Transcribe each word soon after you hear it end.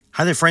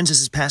Hi there, friends. This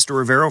is Pastor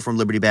Rivero from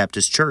Liberty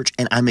Baptist Church,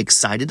 and I'm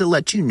excited to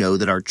let you know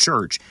that our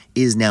church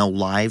is now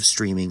live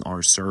streaming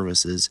our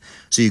services,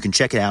 so you can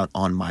check it out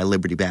on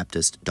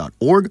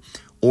mylibertybaptist.org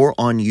or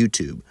on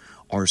YouTube.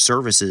 Our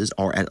services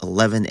are at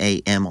 11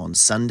 a.m. on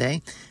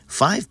Sunday,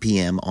 5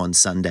 p.m. on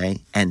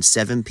Sunday, and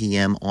 7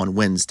 p.m. on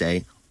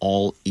Wednesday,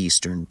 all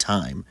Eastern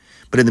Time.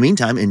 But in the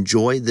meantime,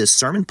 enjoy this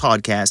sermon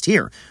podcast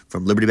here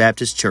from Liberty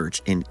Baptist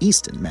Church in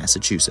Easton,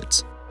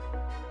 Massachusetts.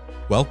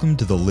 Welcome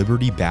to the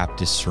Liberty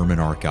Baptist Sermon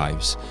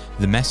Archives.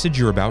 The message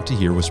you're about to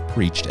hear was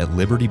preached at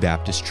Liberty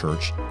Baptist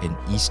Church in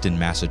Easton,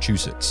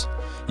 Massachusetts.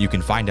 You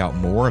can find out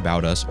more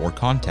about us or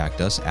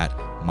contact us at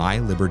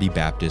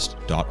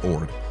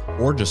mylibertybaptist.org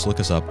or just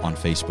look us up on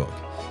Facebook.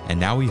 And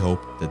now we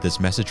hope that this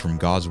message from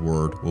God's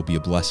Word will be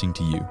a blessing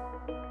to you.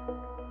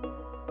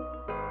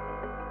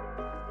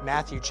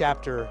 Matthew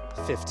chapter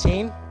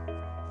 15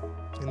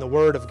 in the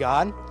Word of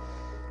God.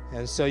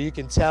 And so you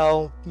can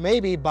tell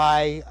maybe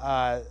by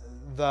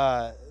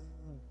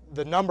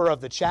the number of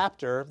the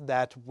chapter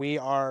that we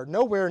are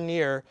nowhere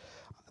near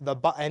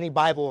any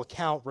Bible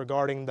account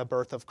regarding the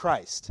birth of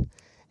Christ.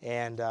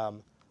 And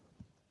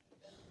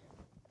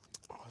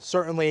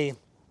certainly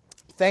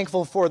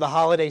thankful for the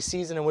holiday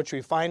season in which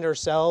we find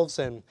ourselves,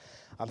 and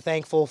I'm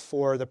thankful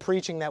for the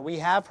preaching that we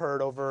have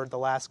heard over the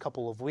last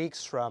couple of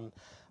weeks from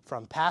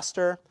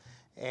Pastor,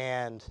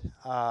 and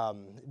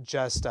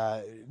just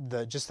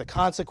the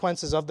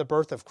consequences of the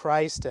birth of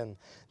Christ and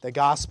the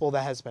gospel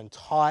that has been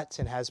taught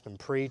and has been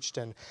preached.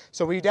 And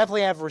so we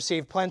definitely have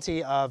received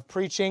plenty of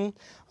preaching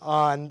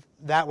on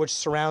that which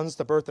surrounds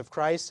the birth of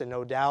Christ, and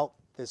no doubt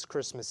this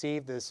Christmas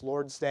Eve, this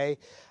Lord's Day,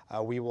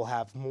 we will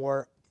have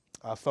more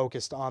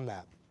focused on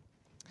that.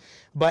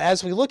 But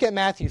as we look at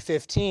Matthew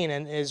 15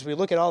 and as we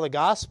look at all the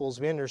Gospels,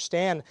 we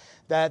understand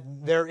that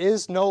there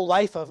is no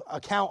life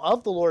account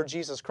of the Lord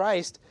Jesus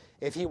Christ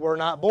if he were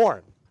not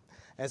born.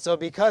 And so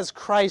because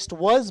Christ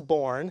was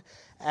born,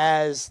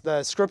 as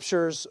the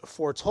Scriptures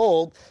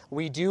foretold,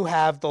 we do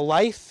have the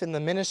life and the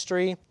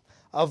ministry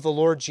of the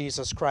Lord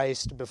Jesus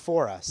Christ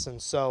before us.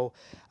 And so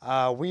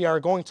we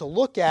are going to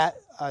look at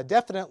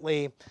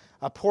definitely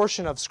a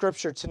portion of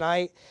Scripture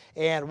tonight.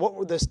 And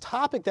this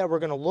topic that we're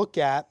going to look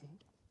at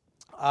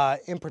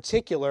in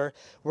particular,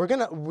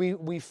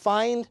 we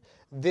find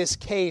this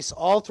case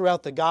all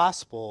throughout the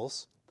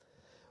Gospels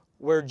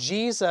where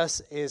Jesus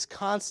is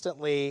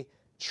constantly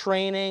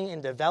training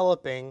and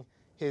developing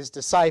his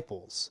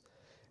disciples.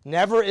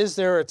 Never is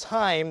there a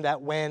time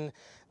that when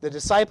the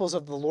disciples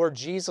of the Lord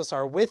Jesus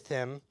are with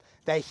him,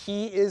 that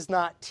he is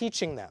not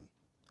teaching them,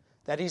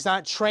 that he's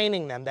not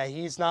training them, that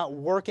he's not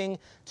working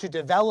to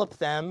develop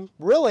them,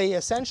 really,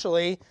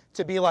 essentially,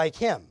 to be like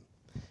him,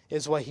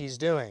 is what he's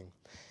doing.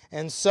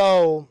 And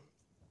so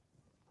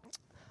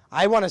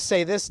I want to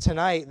say this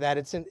tonight, that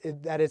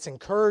it's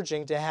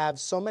encouraging to have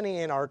so many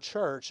in our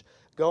church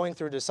going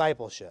through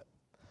discipleship.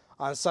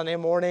 On Sunday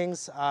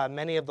mornings,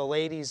 many of the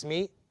ladies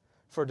meet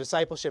for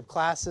discipleship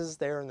classes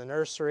there in the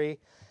nursery,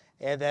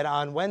 and then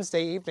on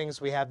Wednesday evenings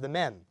we have the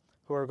men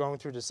who are going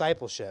through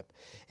discipleship.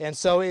 And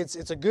so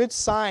it's a good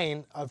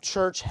sign of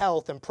church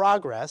health and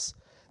progress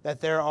that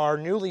there are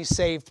newly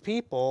saved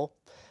people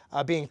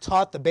being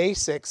taught the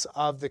basics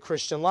of the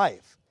Christian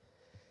life.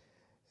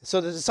 So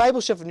the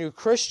discipleship of new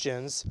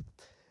Christians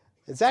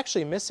is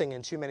actually missing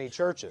in too many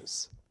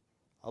churches.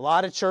 A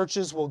lot of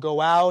churches will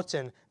go out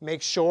and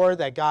make sure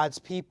that God's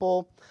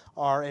people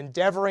are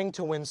endeavoring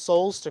to win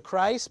souls to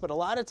Christ, but a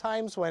lot of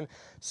times when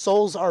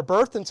souls are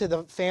birthed into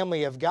the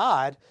family of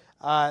God,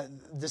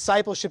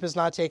 discipleship is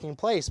not taking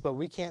place, but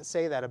we can't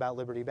say that about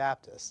Liberty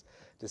Baptist.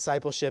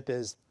 Discipleship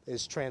is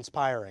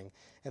transpiring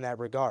in that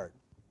regard.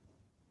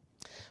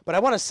 But I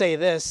want to say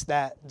this,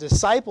 that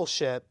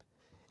discipleship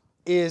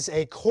is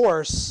a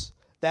course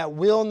that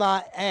will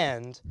not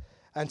end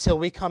until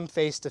we come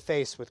face to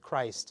face with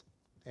Christ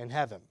in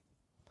heaven.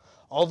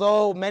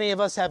 Although many of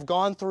us have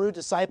gone through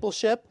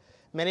discipleship,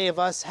 many of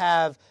us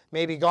have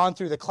maybe gone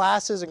through the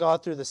classes and gone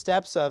through the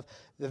steps of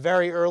the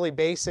very early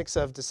basics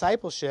of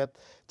discipleship,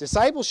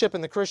 discipleship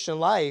in the Christian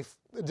life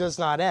does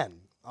not end.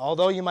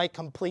 Although you might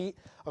complete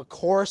a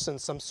course and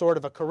some sort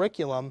of a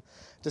curriculum,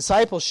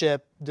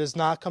 discipleship does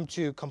not come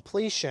to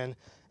completion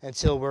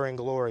until we're in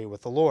glory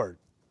with the Lord.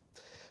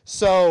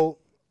 So,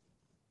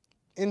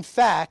 in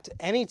fact,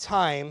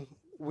 anytime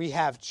we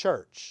have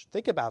church,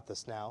 think about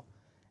this now,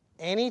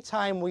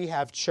 anytime we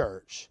have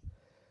church,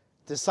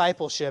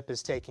 discipleship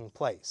is taking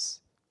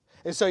place.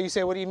 And so you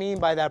say, what do you mean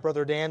by that,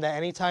 Brother Dan, that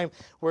anytime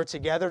we're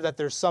together, that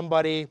there's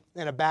somebody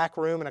in a back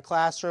room, in a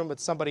classroom with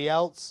somebody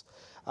else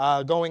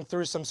going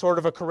through some sort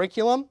of a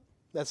curriculum?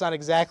 That's not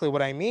exactly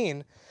what I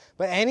mean.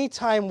 But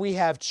anytime we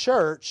have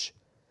church,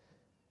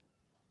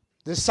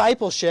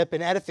 discipleship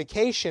and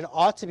edification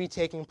ought to be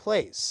taking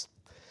place.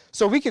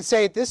 So we could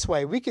say it this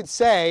way. We could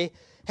say,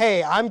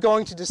 hey, I'm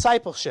going to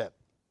discipleship,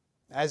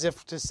 as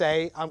if to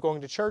say, I'm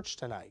going to church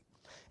tonight.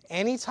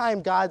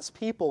 Anytime God's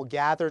people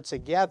gather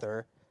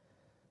together,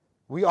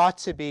 we ought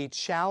to be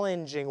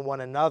challenging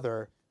one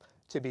another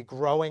to be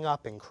growing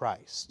up in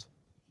Christ.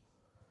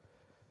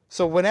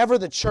 So whenever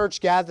the church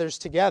gathers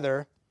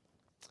together,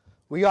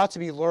 we ought to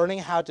be learning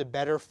how to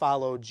better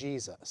follow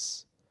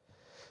Jesus.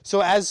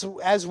 So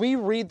as we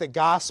read the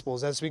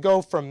Gospels, as we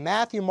go from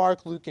Matthew,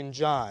 Mark, Luke, and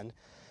John,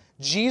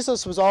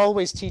 Jesus was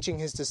always teaching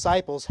his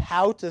disciples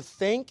how to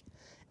think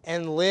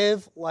and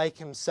live like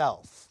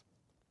himself.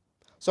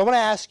 So I want to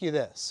ask you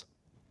this.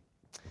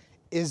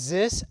 Is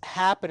this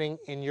happening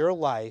in your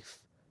life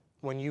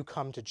when you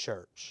come to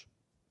church?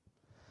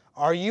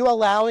 Are you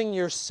allowing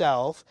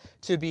yourself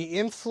to be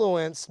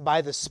influenced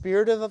by the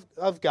Spirit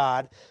of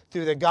God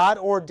through the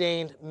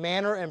God-ordained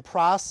manner and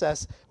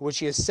process which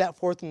He has set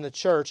forth in the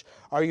church?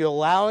 Are you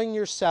allowing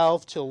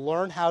yourself to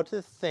learn how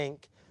to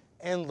think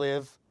and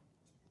live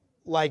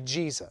like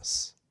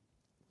Jesus?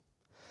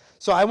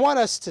 So I want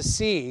us to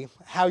see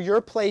how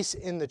your place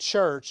in the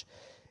church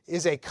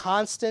is a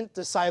constant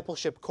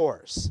discipleship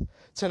course.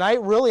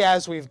 Tonight, really,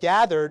 as we've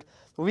gathered,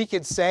 we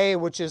could say,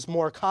 which is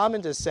more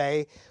common to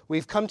say,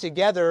 we've come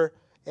together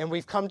and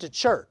we've come to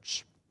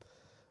church.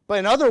 But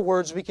in other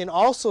words, we can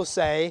also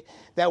say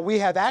that we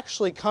have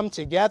actually come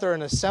together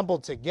and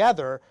assembled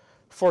together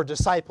for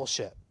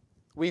discipleship.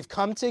 We've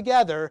come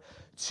together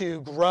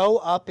to grow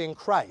up in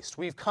Christ.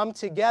 We've come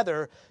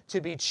together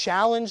to be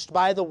challenged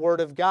by the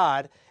Word of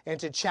God and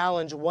to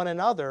challenge one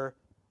another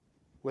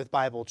with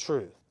Bible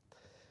truth.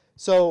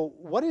 So,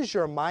 what is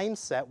your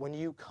mindset when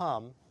you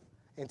come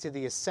into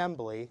the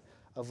assembly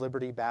of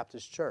Liberty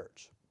Baptist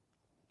Church?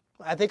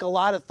 I think a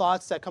lot of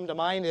thoughts that come to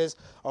mind is,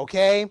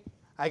 okay,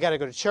 I got to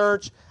go to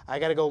church, I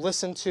got to go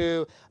listen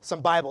to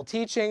some Bible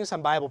teaching,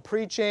 some Bible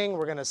preaching,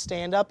 we're going to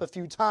stand up a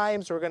few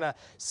times, we're going to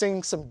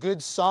sing some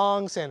good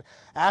songs, and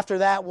after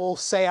that we'll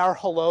say our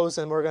hellos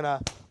and we're going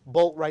to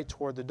bolt right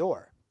toward the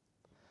door.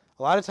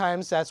 A lot of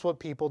times that's what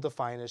people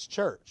define as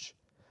church.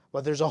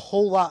 But there's a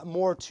whole lot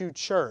more to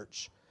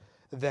church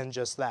than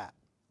just that.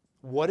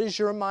 What is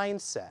your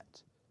mindset?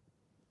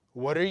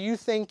 What are you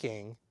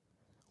thinking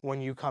when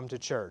you come to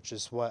church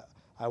is what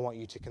I want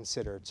you to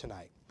consider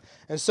tonight.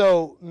 And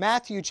so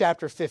Matthew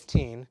chapter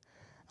 15,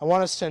 I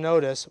want us to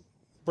notice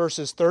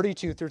verses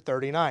 32 through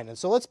 39. And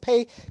so let's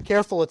pay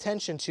careful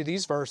attention to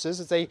these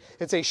verses.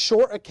 It's a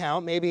short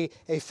account, maybe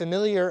a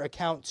familiar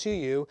account to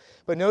you,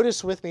 but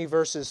notice with me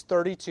verses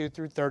 32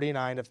 through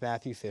 39 of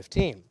Matthew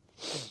 15.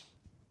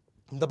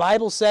 The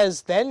Bible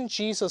says, "Then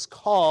Jesus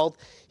called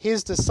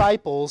his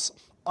disciples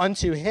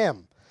unto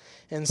him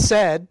and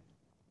said,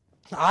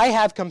 I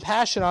have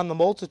compassion on the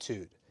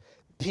multitude,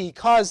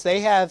 because they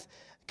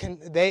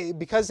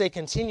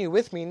continue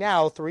with me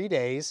now 3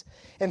 days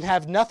and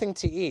have nothing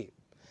to eat.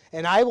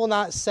 And I will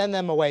not send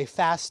them away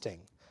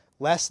fasting,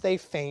 lest they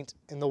faint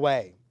in the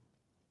way.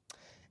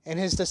 And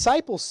his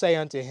disciples say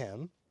unto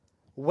him,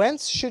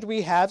 Whence should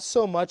we have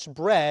so much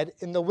bread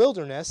in the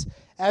wilderness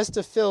as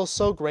to fill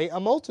so great a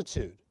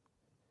multitude?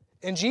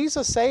 And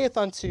Jesus saith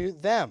unto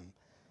them,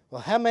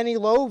 Well, how many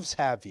loaves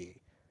have ye?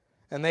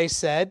 And they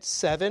said,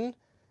 7,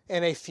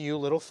 and a few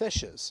little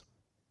fishes.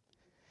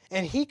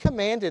 And he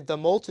commanded the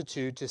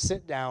multitude to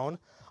sit down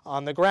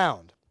on the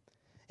ground.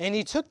 And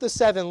he took the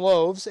 7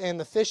 loaves and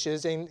the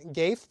fishes, and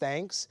gave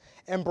thanks,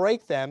 and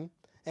brake them,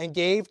 and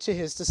gave to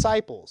his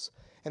disciples,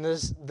 and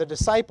the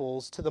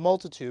disciples to the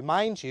multitude.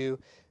 Mind you,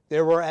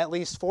 there were at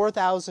least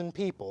 4,000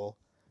 people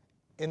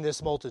in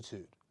this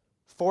multitude.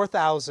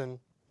 4,000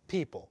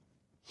 people.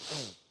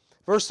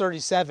 Verse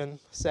 37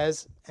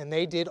 says, And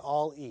they did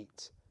all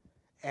eat,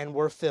 and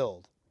were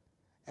filled.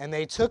 And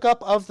they took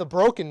up of the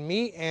broken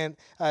meat and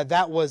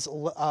that was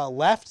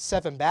left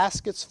 7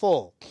 baskets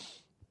full.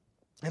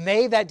 And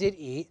they that did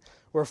eat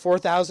were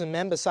 4,000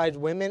 men, besides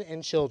women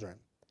and children.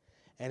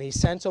 And he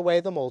sent away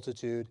the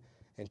multitude,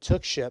 and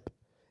took ship,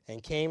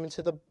 and came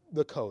into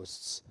the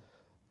coasts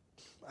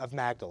of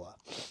Magdala.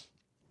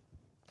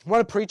 I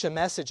want to preach a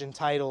message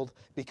entitled,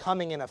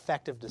 Becoming an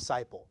Effective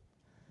Disciple.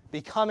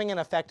 Becoming an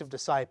effective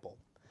disciple.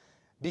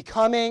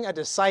 Becoming a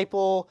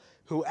disciple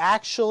who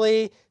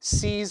actually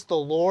sees the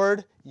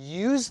Lord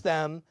use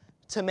them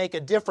to make a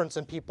difference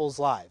in people's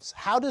lives.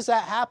 How does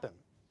that happen?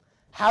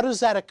 How does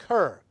that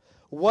occur?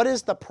 What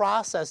is the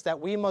process that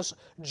we must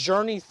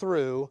journey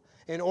through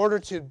in order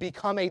to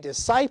become a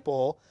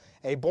disciple,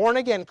 a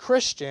born-again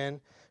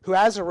Christian, who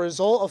as a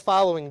result of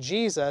following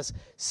Jesus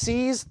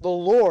sees the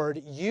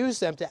Lord use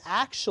them to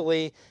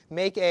actually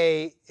make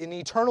an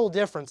eternal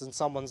difference in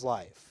someone's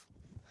life?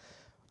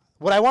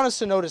 What I want us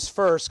to notice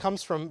first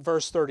comes from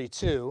verse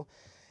 32,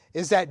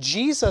 is that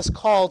Jesus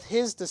called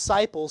his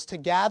disciples to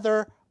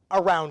gather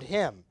around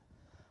him.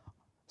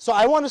 So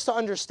I want us to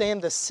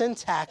understand the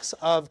syntax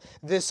of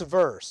this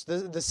verse.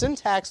 The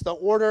syntax, the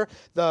order,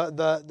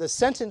 the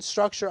sentence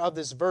structure of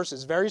this verse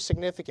is very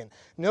significant.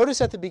 Notice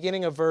at the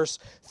beginning of verse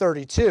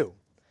 32,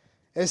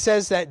 it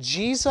says that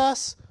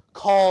Jesus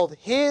called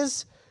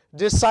his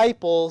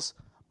disciples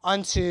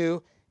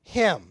unto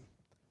him.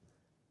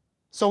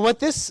 So what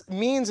this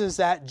means is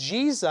that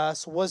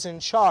Jesus was in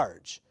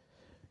charge.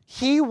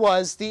 He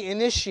was the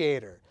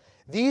initiator.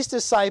 These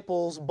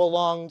disciples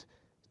belonged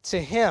to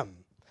him.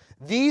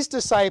 These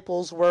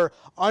disciples were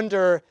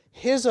under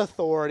his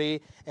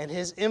authority and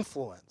his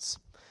influence.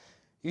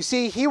 You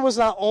see, he was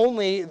not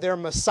only their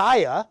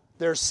Messiah,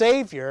 their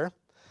Savior,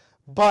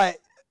 but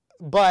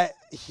but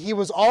he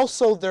was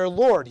also their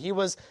Lord. He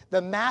was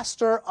the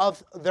master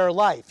of their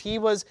life. He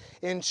was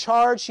in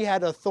charge. He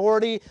had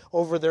authority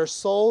over their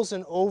souls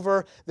and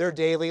over their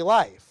daily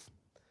life.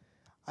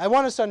 I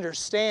want us to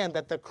understand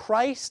that the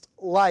Christ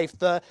life,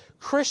 the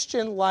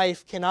Christian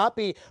life, cannot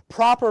be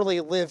properly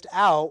lived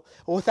out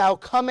without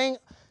coming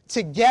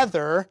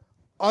together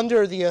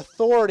under the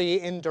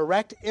authority and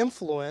direct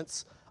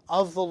influence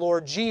of the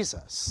Lord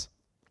Jesus.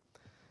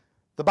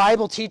 The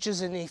Bible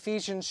teaches in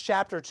Ephesians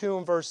chapter 2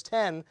 and verse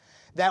 10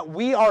 that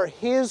we are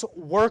His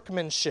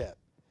workmanship.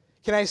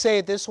 Can I say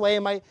it this way?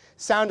 It might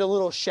sound a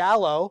little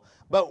shallow,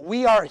 but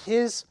we are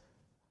His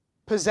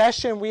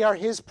possession. We are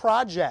His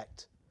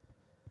project.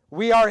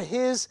 We are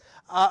His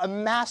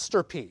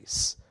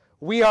masterpiece.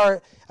 We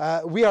are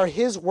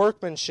His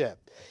workmanship.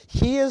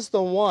 He is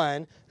the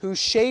one who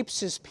shapes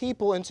His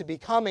people into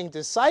becoming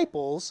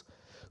disciples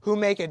who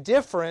make a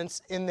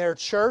difference in their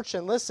church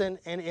and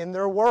in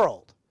their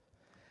world.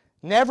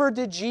 Never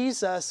did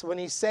Jesus, when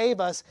He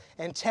saved us,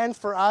 intend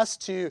for us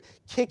to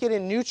kick it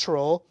in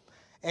neutral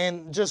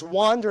and just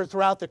wander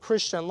throughout the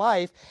Christian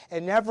life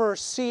and never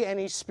see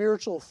any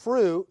spiritual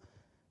fruit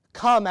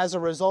come as a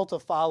result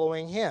of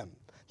following Him.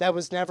 That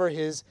was never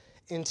His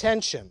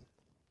intention.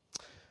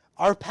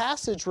 Our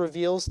passage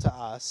reveals to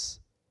us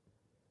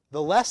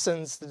the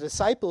lessons the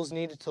disciples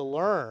needed to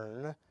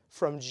learn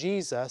from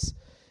Jesus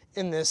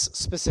in this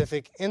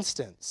specific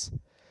instance.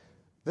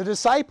 The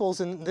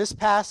disciples in this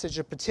passage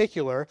in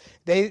particular,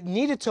 they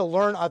needed to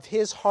learn of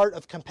His heart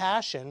of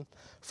compassion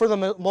for the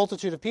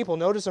multitude of people.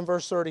 Notice in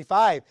verse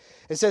 35,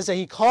 it says that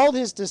He called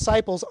His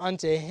disciples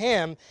unto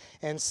Him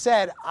and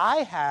said, I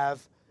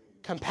have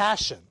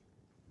compassion.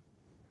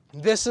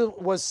 This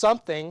was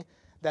something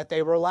that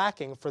they were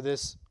lacking for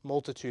this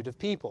multitude of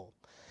people.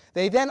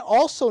 They then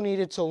also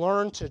needed to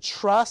learn to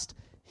trust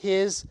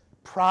His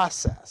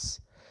process,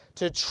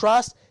 to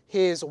trust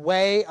His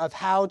way of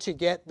how to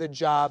get the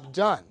job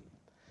done.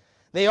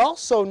 They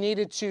also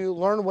needed to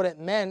learn what it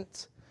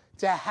meant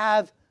to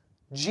have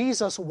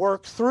Jesus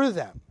work through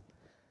them,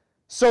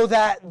 so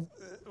that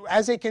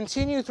as they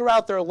continue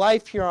throughout their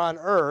life here on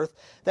earth,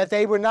 that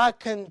they would not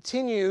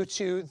continue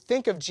to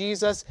think of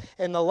Jesus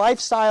and the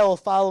lifestyle of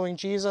following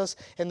Jesus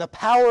and the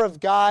power of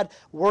God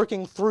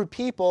working through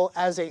people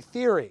as a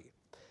theory.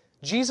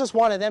 Jesus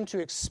wanted them to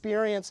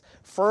experience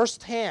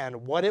firsthand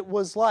what it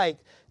was like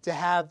to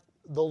have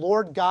the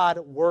Lord God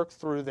work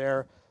through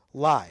their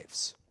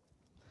lives.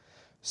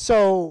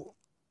 So,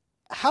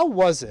 how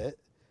was it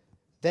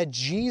that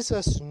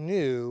Jesus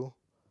knew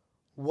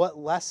what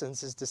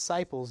lessons His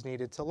disciples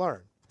needed to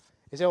learn?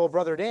 You say, well,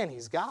 Brother Dan,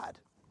 He's God.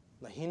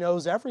 He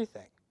knows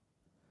everything.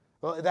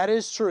 Well, that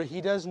is true. He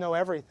does know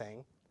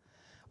everything.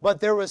 But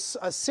there was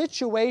a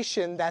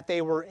situation that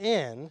they were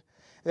in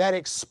that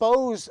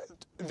exposed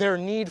their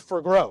need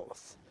for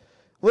growth.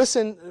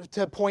 Listen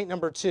to point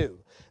number 2.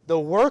 The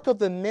work of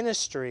the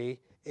ministry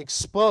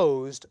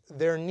exposed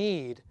their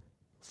need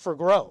for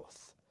growth.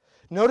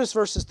 Notice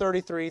verses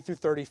 33 through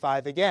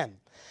 35 again.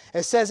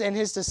 It says, and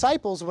His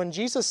disciples, when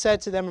Jesus said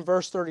to them in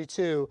verse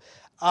 32,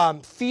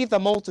 feed the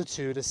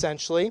multitude,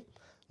 essentially.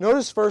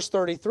 Notice verse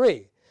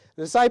 33.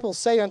 The disciples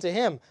say unto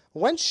Him,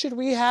 whence should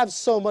we have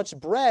so much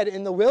bread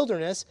in the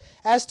wilderness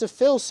as to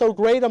fill so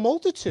great a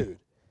multitude?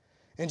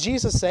 And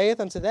Jesus saith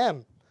unto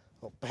them,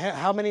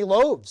 how many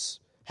loaves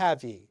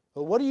have ye?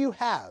 Well, what do you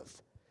have?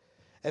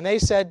 And they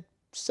said,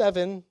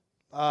 7.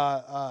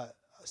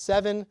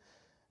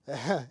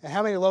 And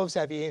how many loaves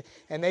have ye?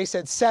 And they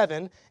said,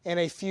 7, and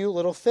a few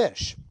little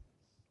fish.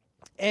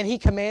 And He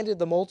commanded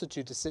the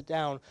multitude to sit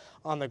down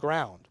on the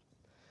ground.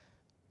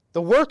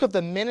 The work of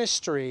the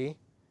ministry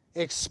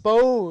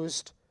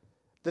exposed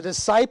the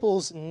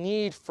disciples'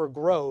 need for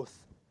growth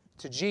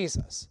to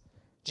Jesus.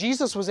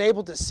 Jesus was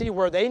able to see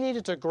where they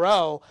needed to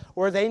grow,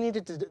 where they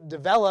needed to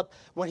develop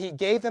when He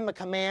gave them a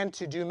command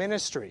to do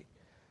ministry.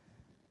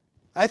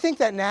 I think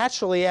that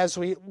naturally, as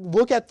we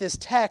look at this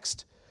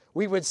text,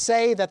 we would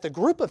say that the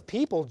group of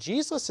people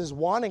Jesus is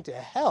wanting to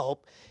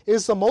help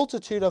is the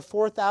multitude of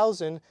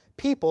 4,000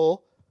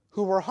 people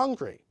who were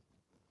hungry.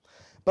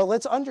 But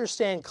let's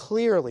understand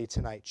clearly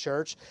tonight,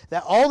 church,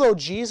 that although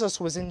Jesus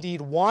was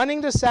indeed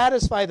wanting to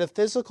satisfy the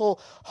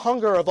physical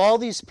hunger of all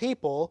these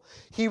people,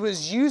 He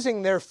was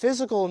using their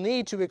physical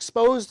need to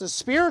expose the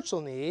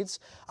spiritual needs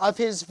of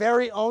His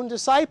very own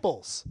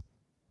disciples.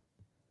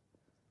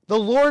 The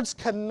Lord's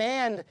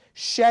command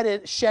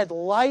shed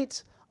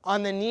light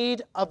on the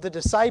need of the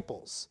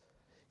disciples.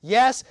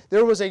 Yes,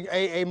 there was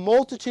a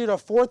multitude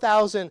of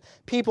 4,000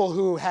 people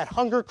who had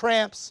hunger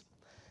cramps.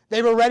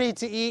 They were ready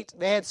to eat.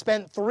 They had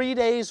spent 3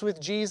 days with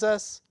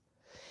Jesus.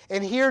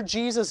 And here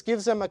Jesus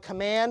gives them a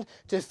command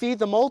to feed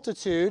the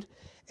multitude,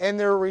 and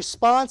their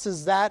response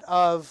is that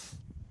of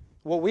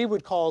what we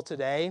would call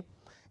today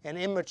an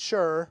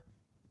immature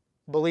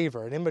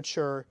believer, an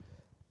immature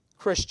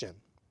Christian.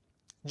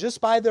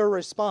 Just by their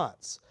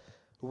response,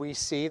 we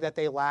see that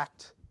they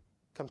lacked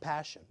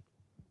compassion.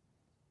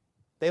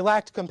 They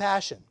lacked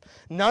compassion.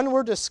 None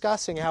were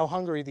discussing how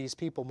hungry these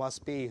people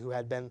must be who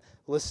had been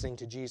listening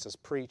to Jesus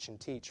preach and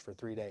teach for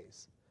 3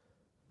 days.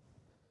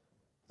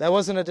 That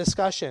wasn't a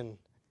discussion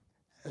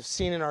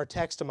seen in our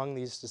text among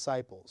these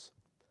disciples.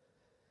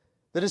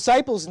 The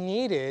disciples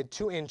needed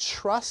to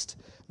entrust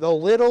the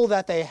little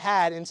that they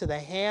had into the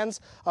hands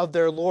of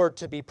their Lord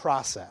to be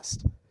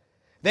processed.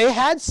 They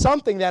had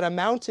something that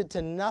amounted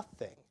to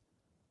nothing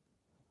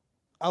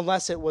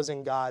unless it was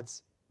in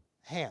God's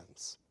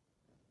hands.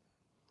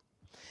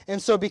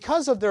 And so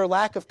because of their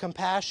lack of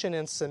compassion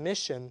and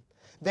submission,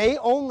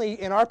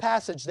 in our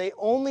passage, they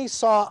only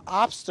saw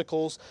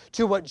obstacles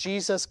to what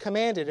Jesus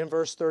commanded in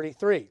verse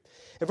 33.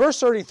 In verse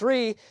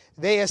 33,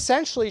 they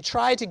essentially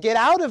tried to get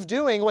out of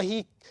doing what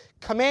he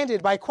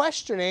commanded by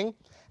questioning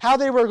how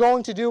they were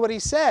going to do what he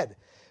said.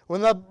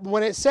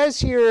 When it says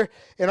here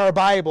in our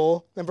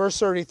Bible, in verse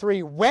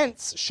 33,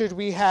 whence should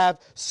we have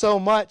so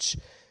much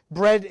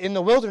bread in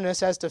the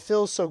wilderness as to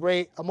fill so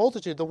great a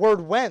multitude? The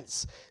word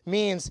whence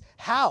means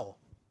how.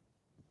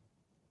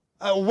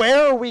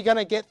 Where are we going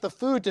to get the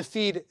food to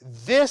feed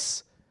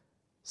this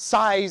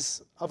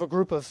size of a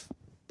group of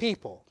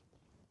people?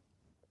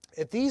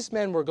 If these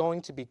men were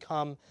going to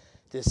become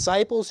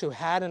disciples who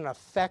had an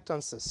effect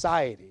on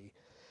society,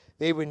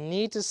 they would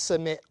need to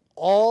submit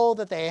all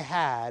that they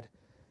had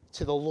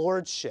to the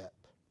lordship,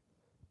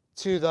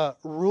 to the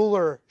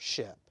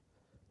rulership,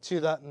 to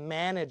the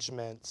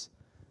management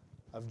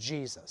of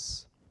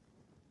Jesus.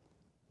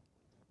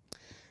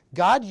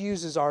 God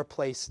uses our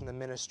place in the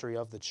ministry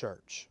of the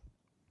church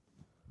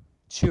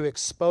to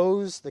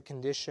expose the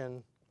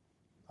condition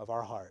of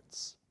our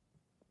hearts.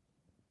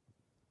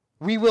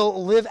 We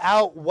will live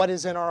out what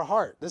is in our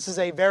heart. This is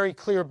a very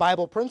clear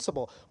Bible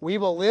principle. We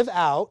will live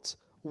out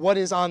what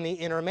is on the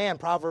inner man.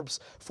 Proverbs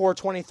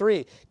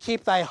 4:23.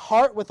 Keep thy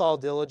heart with all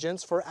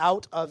diligence, for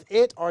out of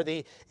it are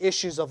the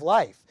issues of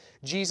life.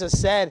 Jesus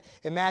said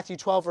in Matthew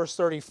 12, verse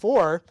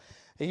 34,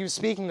 he was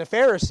speaking to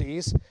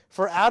Pharisees,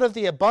 for out of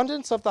the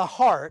abundance of the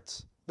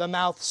heart, the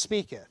mouth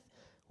speaketh.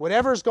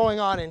 Whatever's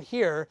going on in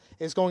here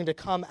is going to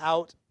come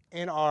out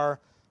in our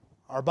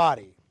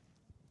body.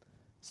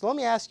 So let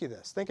me ask you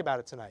this. Think about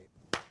it tonight.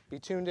 Be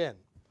tuned in.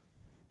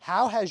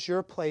 How has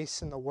your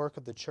place in the work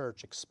of the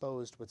church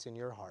exposed what's in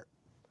your heart?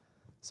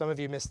 Some of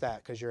you missed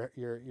that because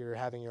you're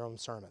having your own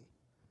sermon.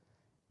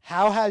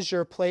 How has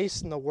your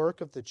place in the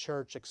work of the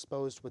church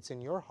exposed what's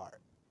in your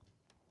heart?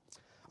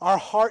 Our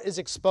heart is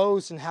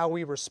exposed in how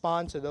we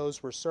respond to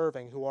those we're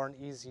serving who aren't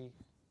easy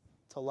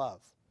to love.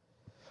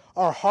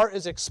 Our heart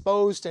is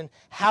exposed in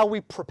how we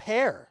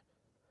prepare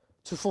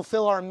to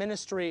fulfill our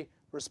ministry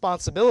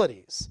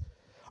responsibilities.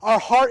 Our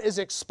heart is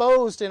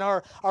exposed in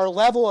our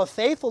level of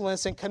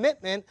faithfulness and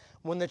commitment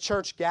when the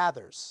church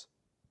gathers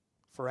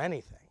for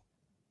anything.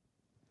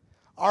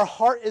 Our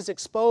heart is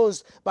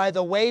exposed by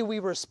the way we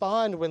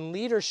respond when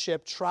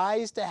leadership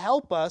tries to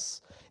help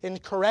us in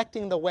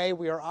correcting the way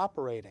we are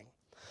operating.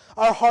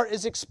 Our heart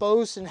is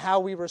exposed in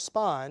how we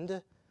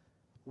respond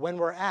when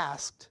we're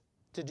asked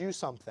to do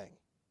something.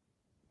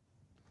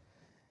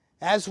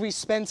 As we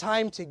spend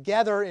time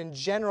together in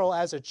general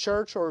as a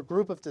church or a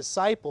group of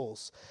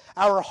disciples,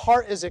 our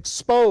heart is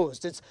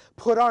exposed. It's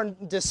put on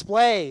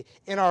display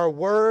in our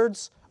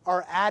words,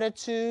 our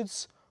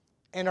attitudes,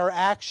 and our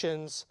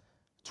actions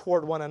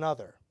toward one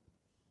another.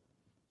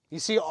 You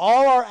see,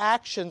 all our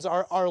actions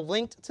are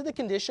linked to the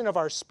condition of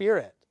our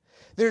spirit.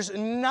 There's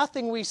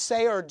nothing we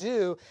say or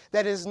do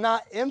that is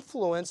not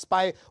influenced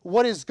by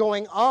what is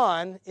going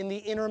on in the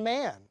inner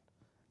man.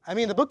 I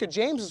mean, the book of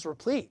James is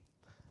replete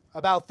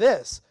about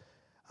this.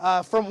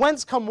 From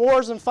whence come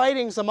wars and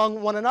fightings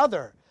among one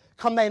another?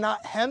 Come they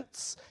not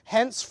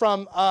hence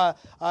from,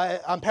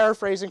 I'm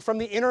paraphrasing, from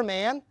the inner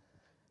man?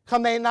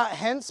 Come they not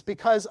hence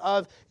because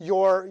of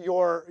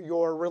your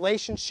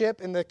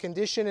relationship and the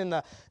condition and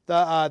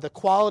the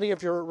quality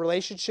of your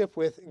relationship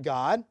with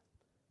God?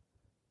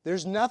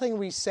 There's nothing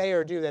we say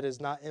or do that is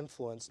not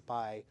influenced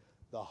by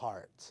the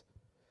heart.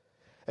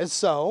 And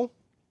so,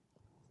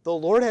 the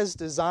Lord has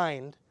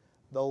designed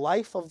the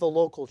life of the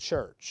local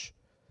church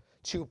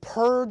to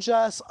purge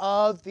us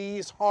of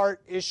these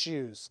heart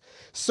issues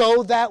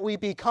so that we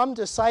become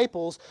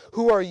disciples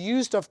who are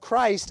used of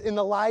Christ in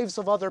the lives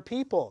of other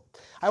people.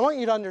 I want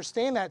you to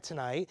understand that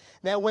tonight,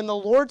 that when the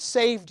Lord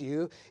saved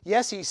you,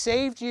 yes, He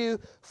saved you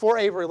for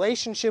a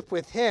relationship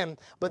with Him,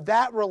 but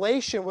that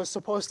relation was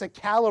supposed to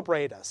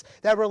calibrate us.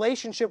 That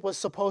relationship was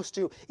supposed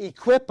to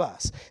equip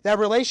us. That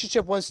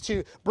relationship was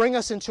to bring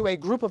us into a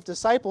group of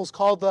disciples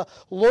called the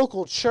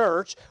local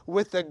church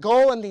with the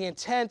goal and the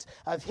intent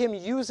of Him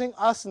using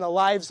us in the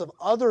lives of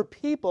other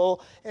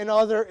people in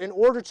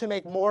order to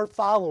make more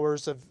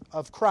followers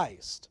of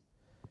Christ.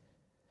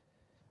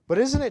 But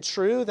isn't it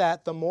true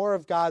that the more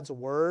of God's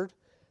Word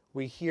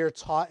we hear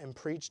taught and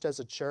preached as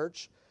a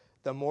church,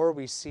 the more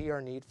we see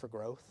our need for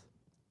growth?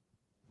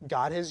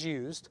 God has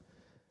used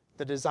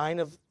the design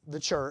of the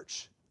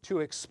church to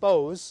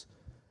expose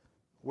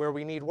where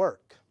we need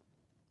work.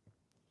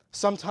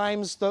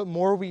 Sometimes the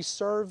more we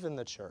serve in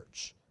the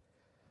church,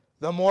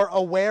 the more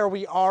aware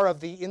we are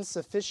of the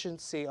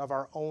insufficiency of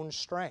our own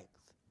strength.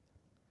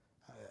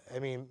 I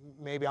mean,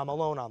 maybe I'm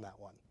alone on that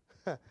one.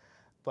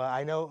 But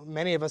I know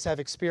many of us have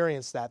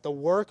experienced that. The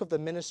work of the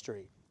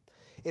ministry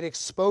it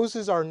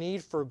exposes our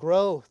need for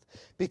growth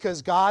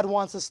because God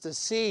wants us to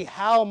see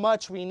how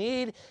much we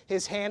need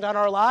His hand on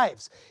our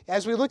lives.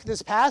 As we look at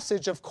this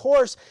passage, of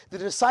course, the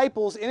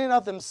disciples in and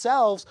of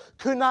themselves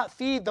could not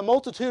feed the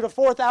multitude of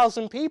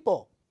 4,000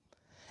 people.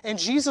 And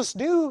Jesus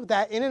knew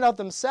that in and of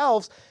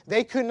themselves,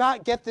 they could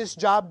not get this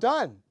job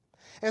done.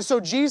 And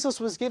so Jesus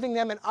was giving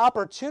them an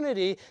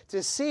opportunity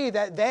to see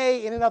that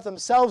they in and of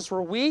themselves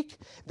were weak.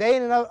 They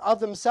in and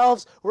of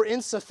themselves were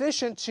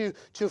insufficient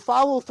to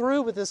follow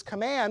through with this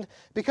command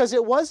because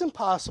it was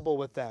impossible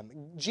with them.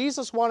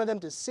 Jesus wanted them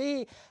to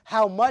see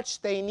how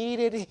much they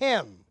needed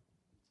Him.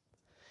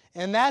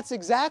 And that's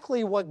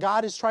exactly what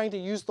God is trying to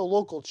use the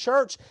local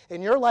church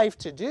in your life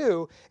to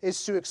do,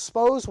 is to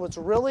expose what's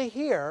really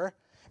here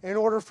in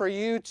order for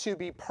you to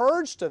be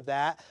purged of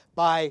that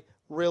by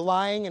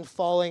relying and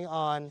falling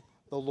on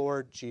the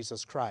Lord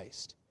Jesus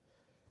Christ.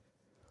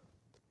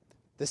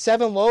 The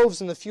 7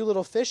 loaves and the few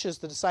little fishes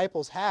the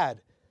disciples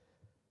had,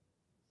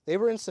 they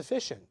were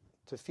insufficient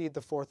to feed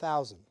the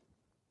 4,000.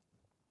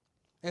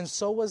 And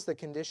so was the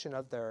condition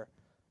of their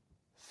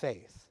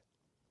faith.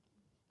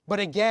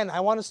 But again, I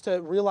want us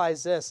to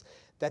realize this,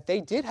 that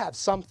they did have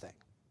something.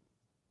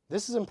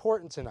 This is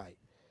important tonight.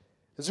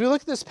 As we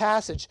look at this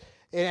passage,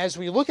 and as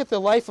we look at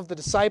the life of the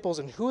disciples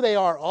and who they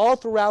are all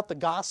throughout the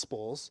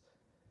Gospels,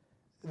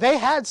 they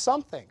had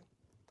something.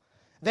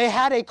 They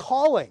had a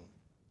calling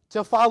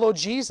to follow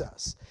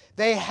Jesus.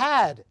 They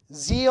had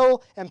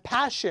zeal and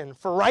passion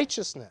for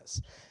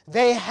righteousness.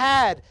 They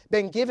had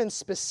been given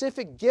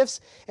specific gifts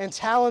and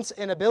talents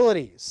and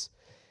abilities.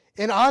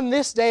 And on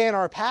this day in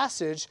our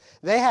passage,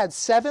 they had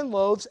 7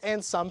 loaves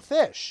and some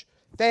fish.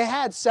 They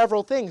had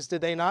several things,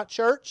 did they not,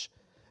 church?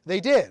 They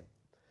did.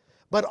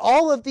 But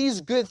all of these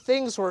good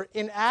things were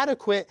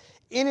inadequate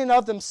in and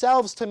of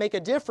themselves to make a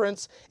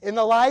difference in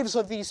the lives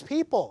of these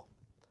people.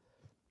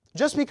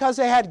 Just because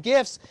they had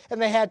gifts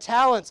and they had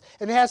talents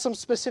and they had some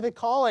specific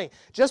calling,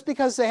 just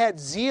because they had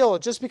zeal,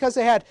 just because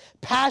they had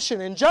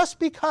passion, and just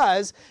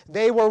because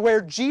they were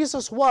where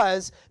Jesus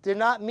was, did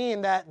not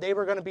mean that they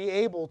were going to be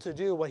able to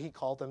do what He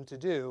called them to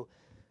do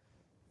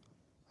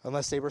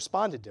unless they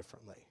responded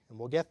differently. And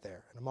we'll get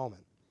there in a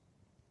moment.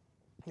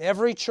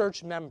 Every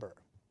church member,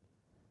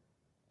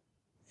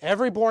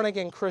 every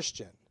born-again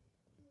Christian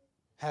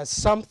has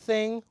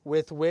something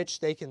with which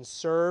they can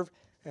serve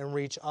and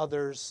reach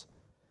others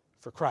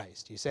for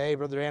Christ. You say, hey,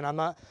 Brother Dan, I'm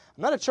not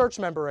a church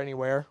member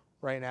anywhere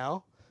right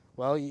now.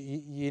 Well,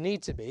 you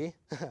need to be,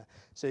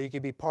 so you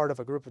can be part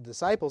of a group of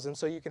disciples, and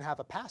so you can have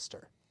a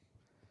pastor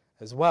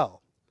as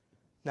well.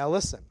 Now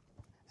listen,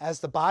 as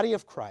the body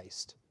of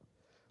Christ,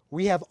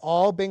 we have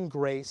all been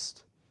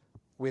graced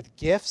with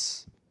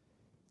gifts,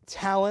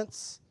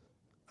 talents,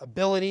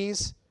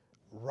 abilities,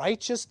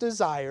 righteous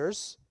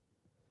desires,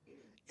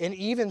 and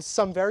even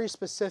some very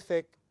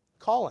specific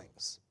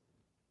callings.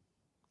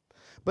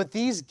 But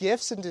these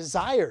gifts and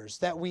desires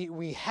that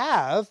we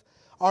have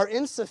are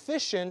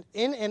insufficient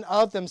in and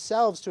of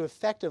themselves to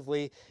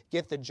effectively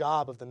get the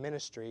job of the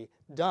ministry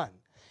done.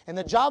 And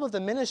the job of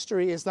the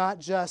ministry is not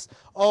just,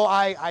 oh,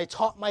 I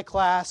taught my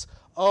class,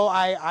 oh,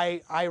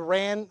 I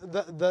ran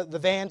the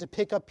van to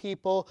pick up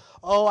people,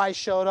 oh, I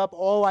showed up,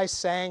 oh, I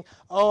sang,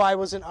 oh, I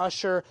was an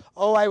usher,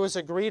 oh, I was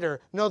a greeter.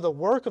 No, the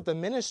work of the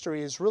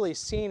ministry is really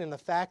seen in the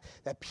fact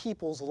that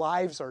people's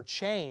lives are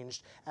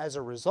changed as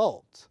a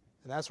result.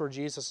 And that's where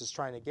Jesus is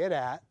trying to get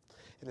at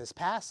in this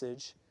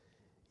passage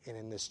and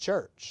in this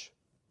church.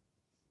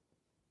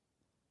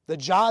 The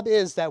job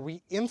is that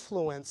we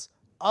influence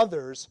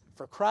others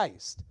for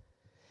Christ.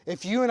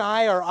 If you and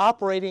I are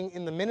operating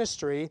in the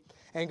ministry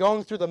and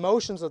going through the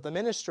motions of the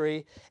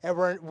ministry,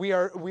 and we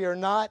are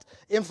not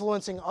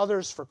influencing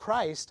others for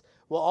Christ,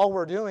 well, all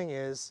we're doing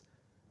is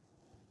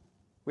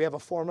we have a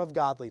form of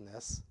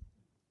godliness,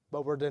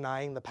 but we're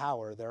denying the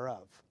power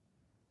thereof,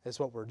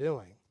 is what we're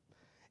doing.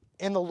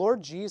 And the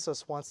Lord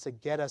Jesus wants to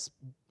get us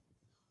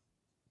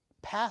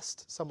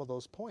past some of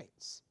those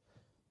points.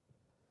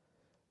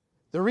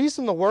 The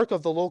reason the work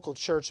of the local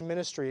church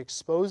ministry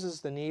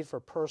exposes the need for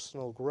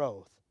personal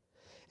growth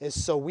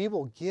is so we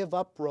will give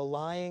up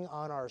relying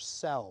on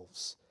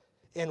ourselves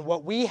in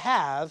what we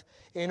have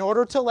in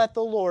order to let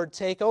the Lord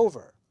take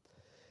over.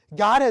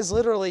 God has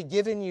literally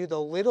given you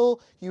the little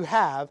you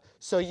have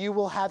so you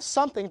will have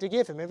something to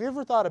give Him. Have you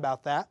ever thought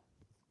about that?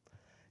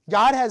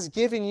 God has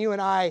given you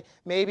and I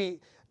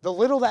maybe the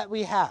little that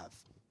we have,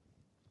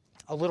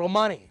 a little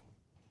money,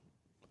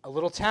 a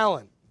little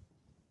talent,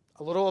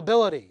 a little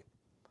ability,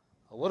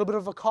 a little bit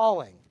of a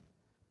calling,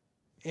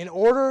 in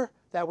order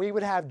that we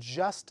would have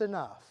just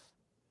enough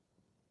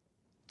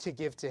to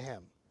give to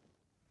Him.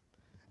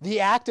 The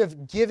act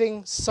of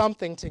giving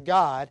something to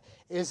God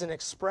is an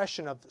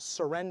expression of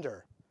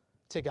surrender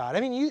to God.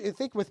 I mean, you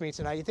think with me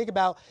tonight, you think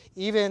about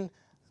even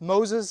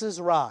Moses'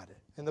 rod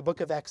in the book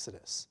of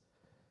Exodus.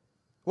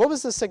 What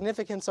was the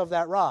significance of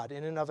that rod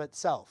in and of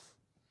itself?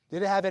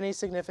 Did it have any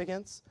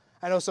significance?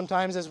 I know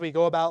sometimes as we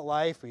go about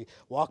life, we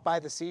walk by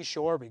the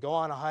seashore, we go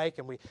on a hike,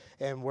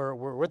 and we're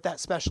with that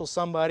special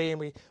somebody, and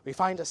we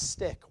find a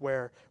stick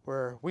where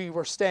we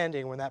were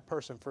standing when that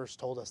person first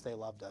told us they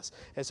loved us.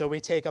 And so we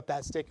take up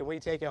that stick and we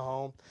take it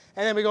home.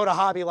 And then we go to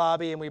Hobby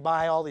Lobby and we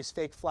buy all these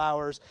fake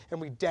flowers and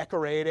we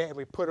decorate it and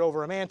we put it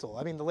over a mantle.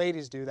 I mean, the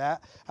ladies do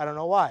that. I don't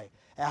know why.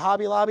 At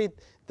Hobby Lobby,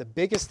 the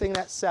biggest thing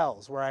that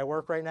sells where I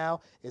work right now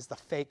is the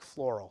fake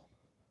floral.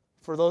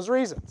 For those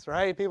reasons,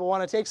 right? People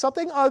want to take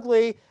something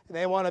ugly and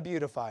they want to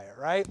beautify it,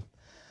 right?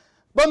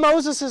 But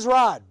Moses'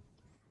 rod,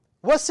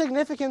 what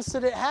significance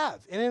did it have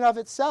in and of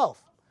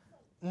itself?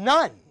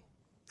 None.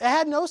 It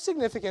had no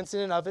significance in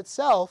and of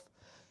itself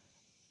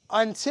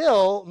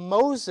until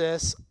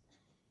Moses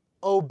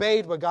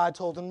obeyed what God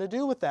told him to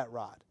do with that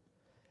rod.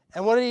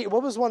 And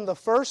what was one of the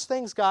first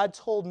things God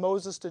told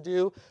Moses to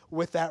do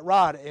with that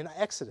rod in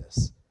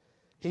Exodus?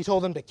 He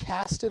told him to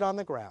cast it on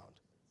the ground,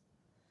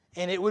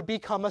 and it would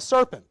become a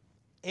serpent.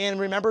 And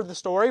remember the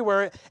story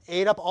where it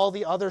ate up all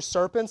the other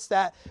serpents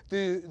that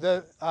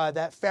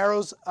that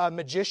Pharaoh's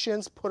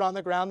magicians put on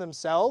the ground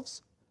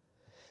themselves?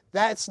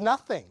 That's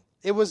nothing.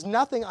 It was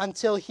nothing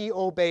until he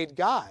obeyed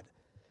God.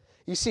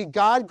 You see,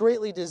 God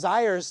greatly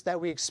desires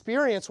that we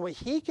experience what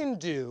he can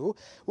do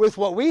with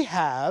what we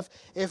have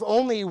if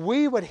only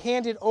we would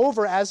hand it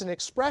over as an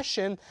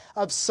expression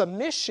of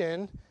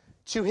submission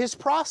to his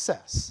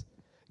process.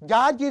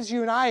 God gives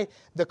you and I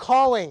the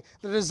calling,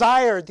 the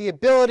desire, the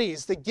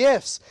abilities, the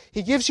gifts.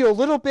 He gives you a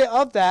little bit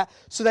of that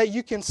so that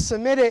you can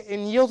submit it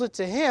and yield it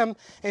to him,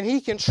 and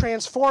he can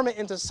transform it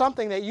into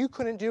something that you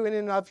couldn't do in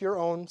and of your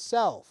own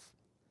self.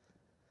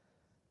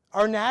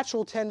 Our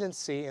natural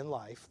tendency in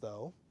life,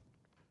 though,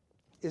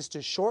 is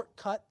to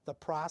shortcut the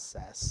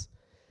process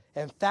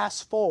and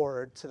fast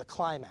forward to the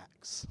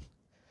climax.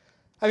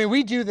 I mean,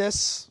 we do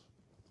this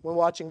when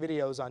watching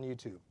videos on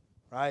YouTube,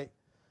 right?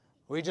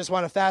 We just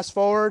want to fast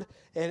forward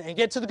and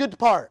get to the good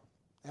part.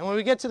 And when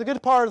we get to the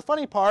good part, the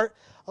funny part,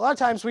 a lot of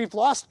times we've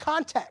lost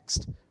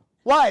context.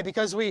 Why?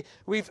 Because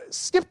we've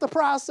skipped the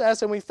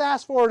process and we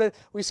fast forwarded,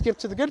 we skip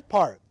to the good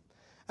part.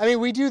 I mean,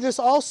 we do this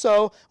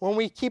also when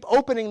we keep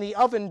opening the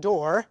oven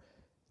door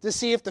to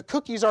see if the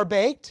cookies are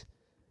baked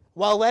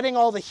while letting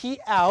all the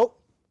heat out.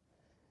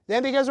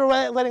 Then because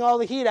we're letting all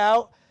the heat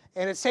out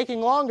and it's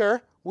taking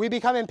longer, we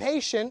become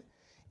impatient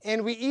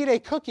and we eat a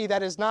cookie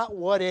that is not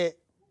what it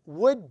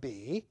would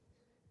be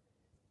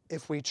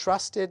if we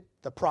trusted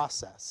the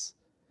process.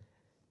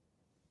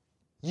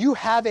 You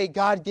have a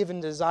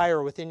God-given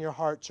desire within your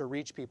heart to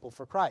reach people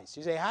for Christ.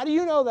 You say, how do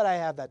you know that I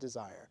have that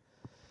desire?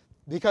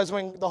 Because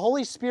when the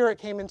Holy Spirit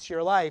came into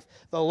your life,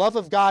 the love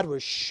of God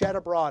was shed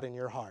abroad in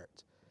your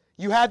heart.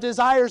 You have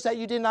desires that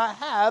you did not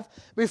have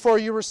before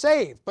you were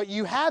saved, but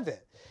you have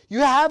it. You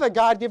have a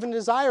God-given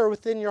desire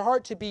within your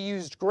heart to be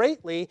used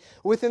greatly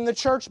within the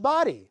church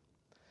body.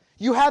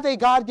 You have a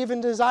God-given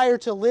desire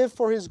to live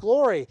for his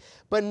glory,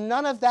 but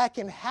none of that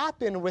can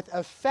happen with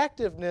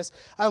effectiveness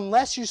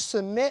unless you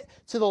submit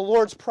to the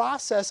Lord's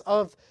process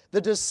of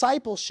the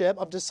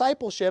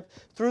discipleship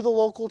through the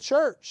local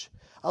church.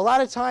 A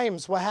lot of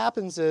times what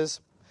happens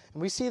is,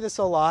 and we see this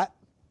a lot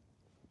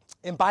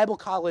in Bible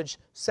college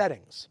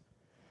settings,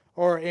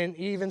 or in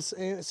even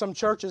in some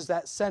churches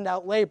that send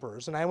out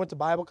laborers. And I went to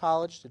Bible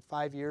college, did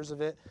 5 years of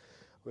it.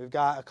 We've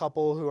got a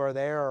couple who are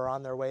there or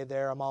on their way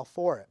there. I'm all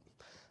for it.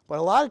 But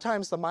a lot of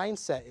times the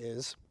mindset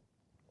is,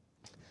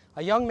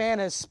 a young man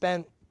has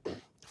spent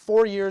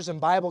 4 years in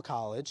Bible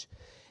college,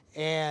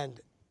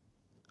 and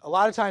a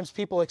lot of times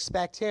people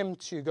expect him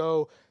to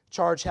go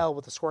charge hell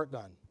with a squirt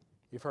gun.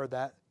 You've heard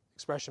that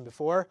expression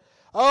before.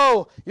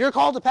 Oh, you're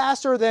called to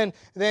pastor,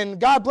 then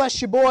God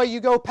bless you, boy, you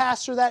go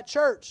pastor that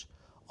church.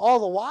 All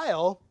the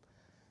while,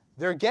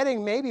 they're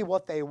getting maybe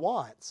what they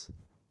want,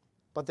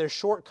 but they're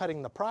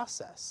shortcutting the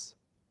process.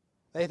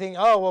 They think,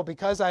 oh, well,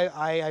 because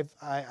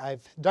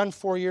I've done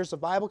 4 years of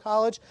Bible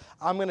college,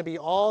 I'm going to be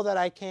all that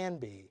I can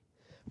be.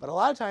 But a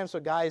lot of times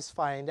what guys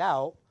find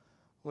out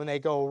when they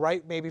go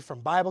right maybe from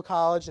Bible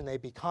college and they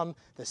become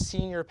the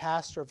senior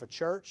pastor of a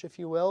church, if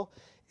you will,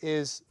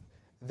 is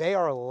they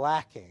are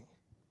lacking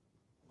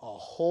a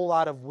whole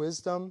lot of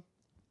wisdom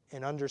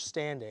and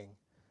understanding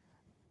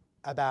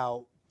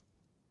about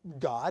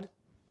God,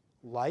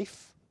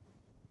 life,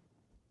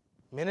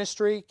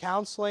 ministry,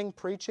 counseling,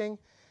 preaching,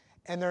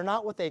 and they're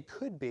not what they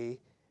could be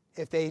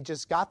if they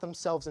just got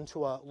themselves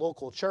into a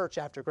local church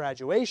after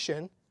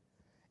graduation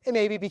and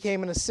maybe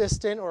became an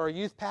assistant or a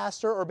youth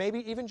pastor or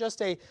maybe even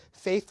just a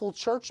faithful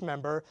church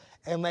member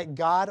and let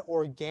God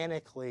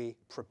organically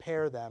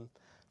prepare them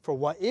for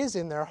what is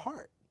in their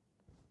heart.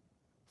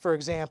 For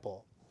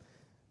example,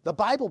 the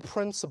Bible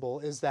principle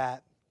is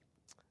that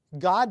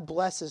God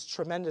blesses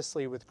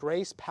tremendously with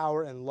grace,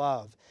 power, and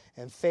love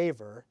and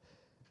favor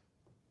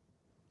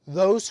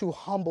those who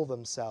humble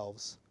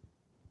themselves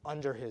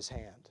under his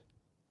hand.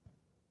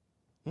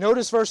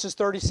 Notice verses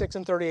 36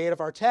 and 38 of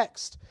our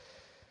text.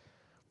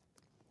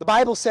 The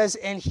Bible says,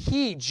 and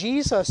he,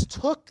 Jesus,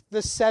 took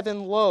the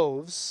 7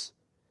 loaves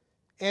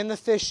and the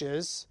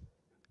fishes.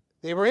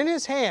 They were in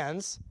his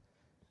hands.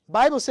 The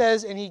Bible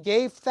says, and he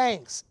gave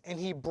thanks, and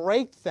he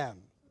brake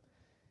them,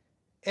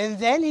 And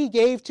then he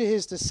gave to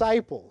his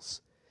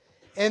disciples.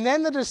 And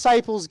then the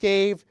disciples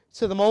gave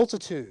to the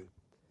multitude.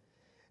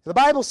 The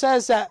Bible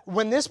says that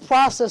when this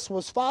process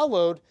was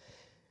followed,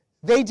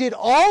 they did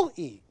all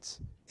eat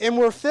and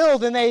were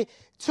filled, and they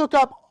took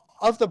up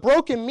of the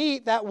broken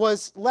meat that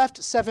was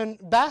left 7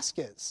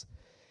 baskets.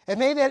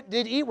 And they that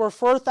did eat were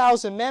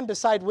 4,000 men,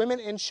 beside women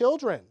and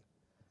children.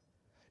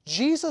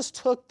 Jesus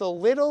took the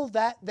little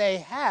that they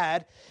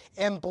had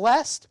and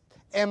blessed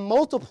and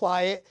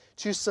multiplied it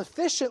to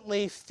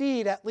sufficiently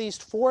feed at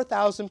least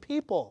 4,000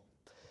 people.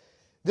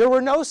 There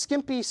were no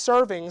skimpy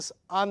servings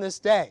on this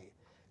day.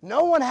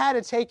 No one had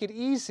to take it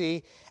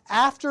easy.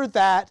 After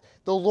that,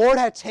 the Lord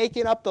had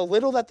taken up the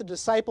little that the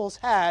disciples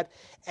had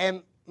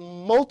and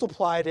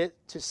multiplied it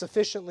to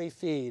sufficiently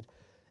feed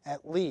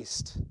at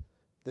least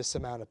this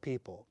amount of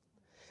people.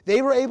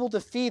 They were able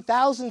to feed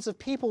thousands of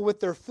people with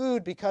their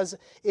food because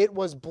it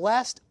was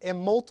blessed and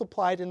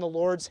multiplied in the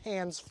Lord's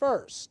hands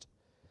first.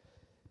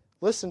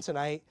 Listen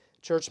tonight,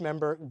 church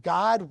member,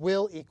 God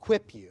will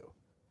equip you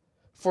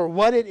for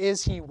what it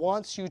is He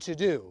wants you to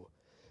do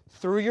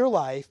through your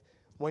life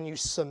when you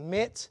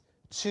submit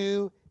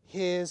to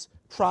His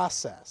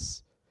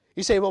process.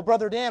 You say, well,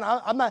 Brother Dan,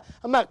 I'm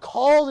not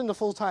called into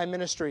full-time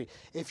ministry.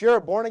 If you're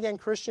a born-again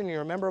Christian and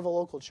you're a member of a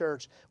local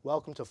church,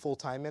 welcome to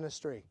full-time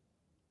ministry.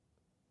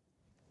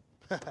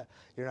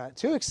 You're not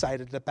too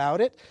excited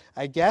about it,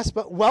 I guess,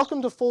 but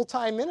welcome to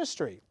full-time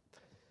ministry.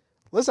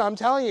 Listen, I'm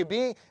telling you,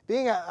 being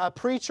a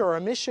preacher or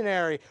a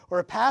missionary or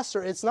a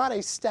pastor, it's not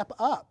a step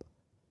up.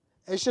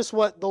 It's just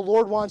what the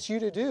Lord wants you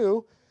to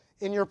do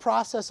in your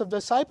process of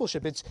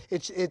discipleship.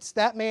 It's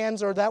that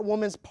man's or that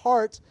woman's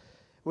part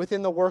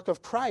within the work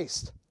of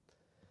Christ.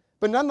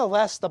 But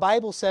nonetheless, the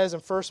Bible says in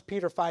 1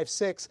 Peter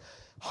 5:6,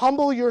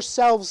 humble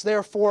yourselves,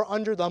 therefore,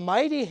 under the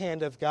mighty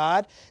hand of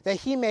God,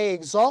 that He may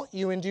exalt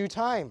you in due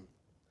time.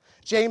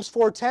 James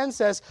 4:10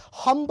 says,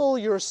 humble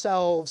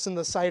yourselves in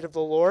the sight of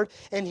the Lord,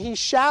 and He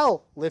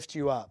shall lift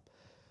you up.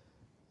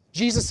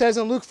 Jesus says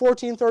in Luke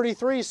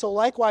 14:33, so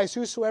likewise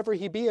whosoever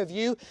he be of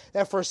you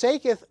that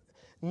forsaketh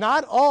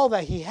not all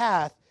that he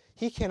hath,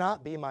 he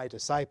cannot be my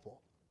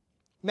disciple.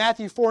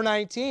 Matthew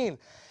 4:19,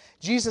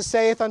 Jesus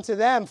saith unto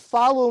them,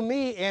 follow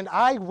me, and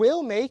I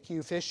will make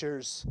you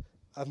fishers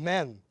of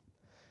men.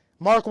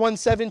 Mark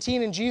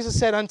 1:17, and Jesus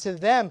said unto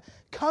them,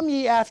 come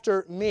ye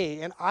after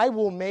me, and I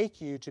will make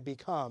you to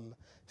become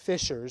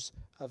fishers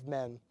of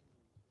men.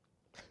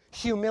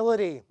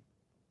 Humility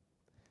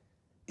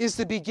is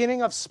the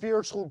beginning of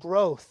spiritual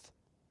growth.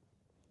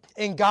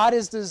 And God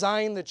has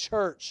designed the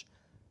church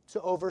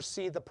to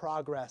oversee the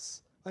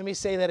progress. Let me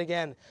say that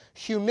again.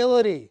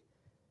 Humility,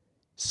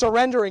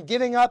 surrendering,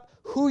 giving up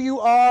who you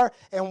are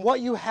and what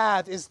you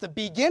have is the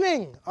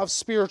beginning of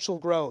spiritual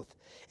growth.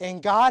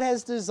 And God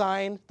has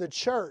designed the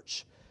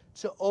church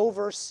to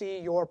oversee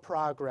your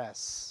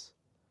progress.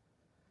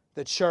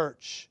 The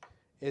church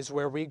is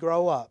where we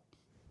grow up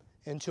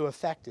into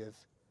effective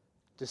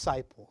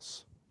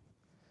disciples.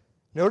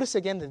 Notice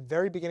again the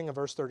very beginning of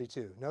verse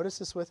 32. Notice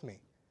this with me.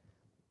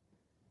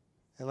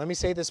 And let me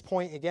say this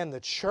point again.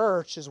 The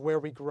church is where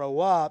we grow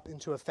up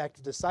into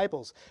effective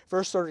disciples.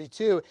 Verse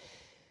 32,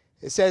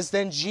 it says,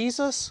 then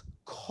Jesus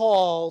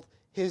called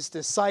His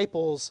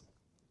disciples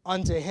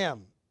unto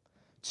Him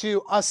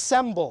to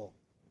assemble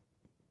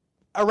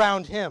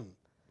around Him.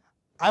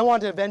 I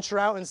want to venture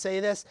out and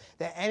say this,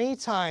 that any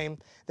time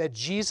that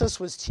Jesus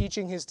was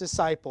teaching His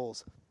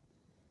disciples,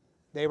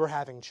 they were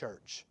having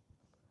church.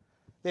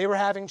 They were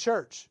having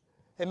church.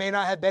 It may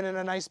not have been in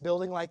a nice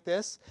building like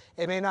this.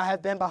 It may not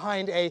have been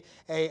behind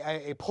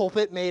a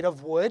pulpit made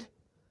of wood.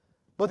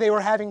 But they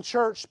were having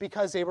church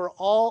because they were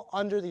all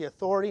under the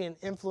authority and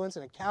influence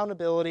and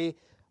accountability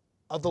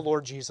of the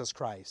Lord Jesus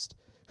Christ,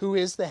 who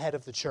is the head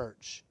of the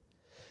church.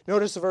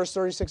 Notice verse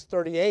 36 and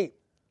 38.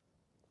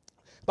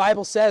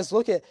 Bible says,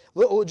 we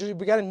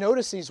got to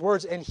notice these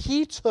words, and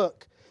He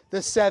took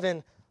the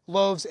 7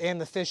 loaves and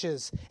the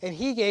fishes, and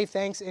He gave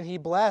thanks and He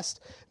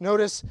blessed.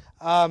 Notice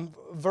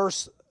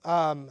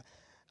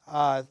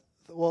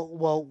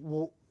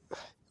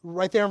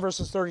right there in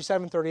verses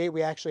 37 and 38,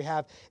 we actually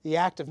have the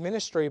act of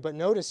ministry. But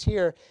notice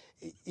here,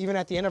 even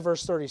at the end of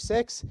verse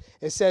 36,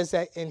 it says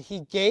that, and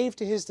He gave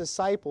to His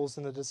disciples,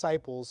 and the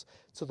disciples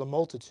to the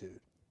multitude.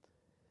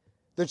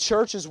 The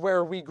church is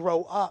where we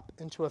grow up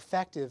into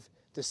effective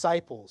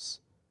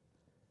disciples.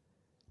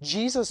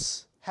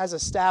 Jesus has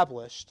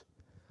established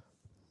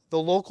the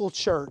local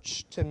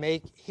church to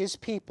make His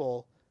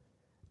people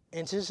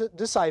into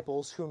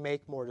disciples who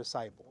make more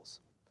disciples.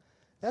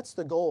 That's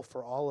the goal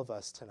for all of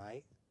us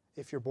tonight.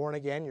 If you're born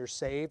again, you're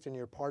saved, and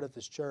you're part of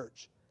this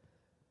church.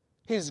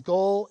 His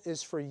goal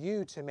is for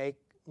you to make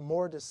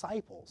more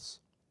disciples.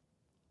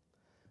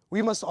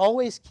 We must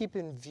always keep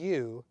in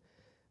view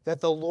that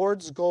the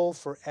Lord's goal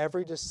for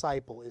every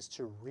disciple is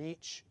to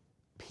reach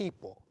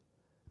people.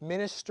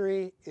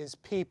 Ministry is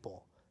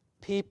people.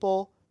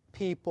 People,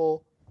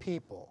 people,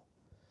 people.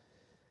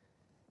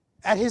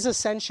 At His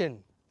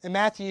ascension, in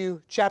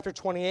Matthew chapter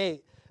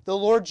 28, the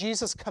Lord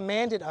Jesus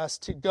commanded us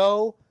to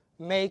go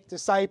make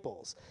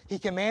disciples. He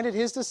commanded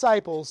his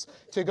disciples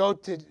to go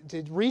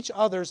to reach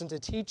others and to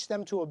teach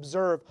them to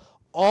observe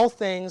all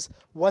things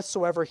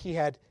whatsoever he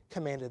had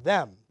commanded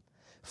them.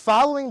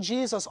 Following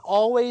Jesus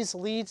always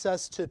leads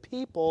us to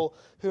people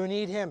who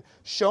need him.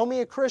 Show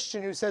me a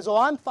Christian who says, oh,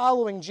 I'm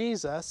following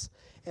Jesus,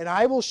 and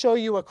I will show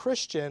you a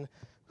Christian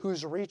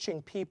who's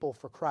reaching people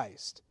for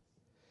Christ.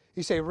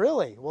 You say,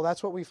 really? Well,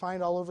 that's what we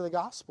find all over the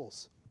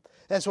Gospels.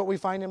 That's what we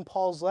find in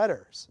Paul's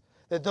letters.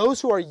 That those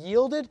who are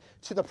yielded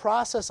to the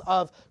process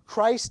of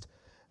Christ,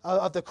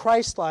 of the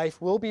Christ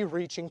life, will be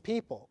reaching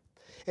people.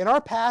 In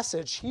our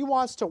passage, he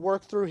wants to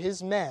work through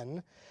his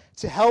men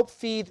to help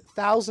feed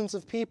thousands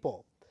of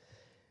people.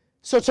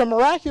 So to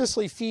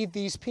miraculously feed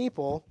these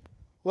people,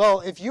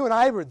 well, if you and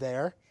I were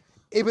there,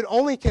 it would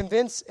only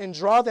convince and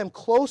draw them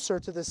closer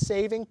to the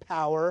saving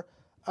power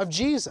of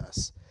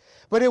Jesus.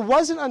 But it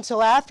wasn't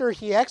until after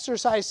he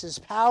exercised his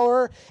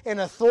power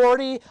and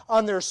authority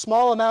on their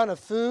small amount of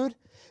food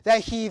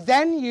that he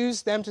then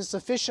used them to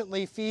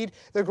sufficiently feed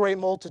the great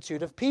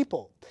multitude of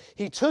people.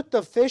 He took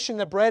the fish and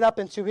the bread up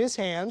into his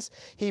hands,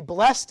 he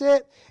blessed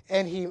it,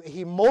 and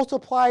he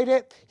multiplied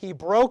it, he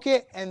broke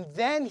it, and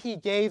then he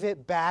gave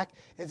it back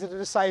into the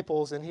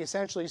disciples, and he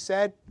essentially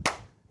said,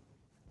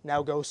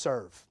 now go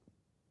serve.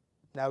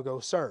 Now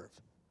go serve.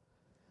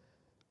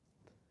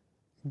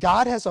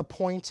 God has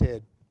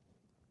appointed,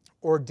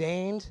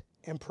 ordained,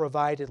 and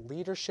provided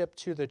leadership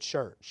to the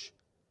church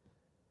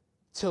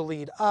to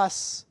lead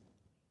us,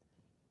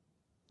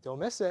 don't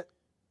miss it,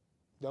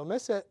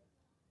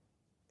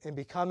 in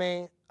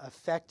becoming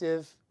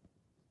effective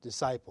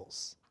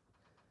disciples.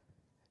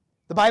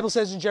 The Bible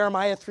says in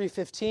Jeremiah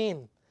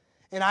 3:15,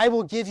 and I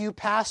will give you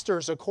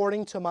pastors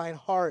according to mine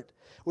heart,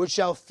 which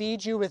shall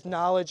feed you with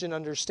knowledge and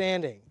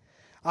understanding.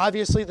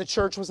 Obviously, the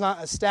church was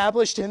not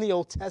established in the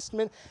Old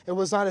Testament. It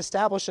was not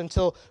established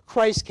until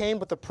Christ came,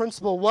 but the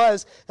principle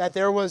was that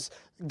there was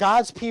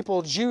God's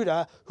people,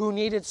 Judah, who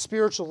needed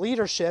spiritual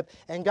leadership,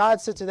 and God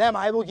said to them,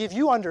 I will give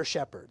you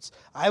under-shepherds.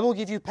 I will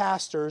give you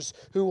pastors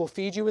who will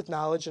feed you with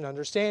knowledge and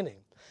understanding.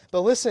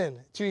 But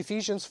listen to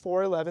Ephesians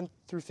 4:11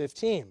 through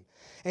 15.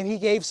 And he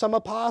gave some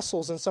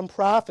apostles and some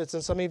prophets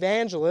and some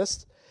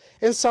evangelists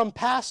and some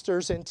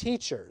pastors and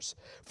teachers,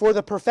 for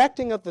the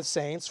perfecting of the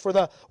saints, for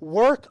the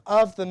work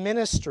of the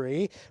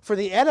ministry, for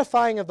the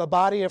edifying of the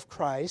body of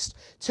Christ,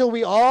 till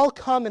we all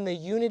come in the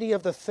unity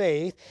of the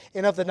faith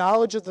and of the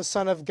knowledge of the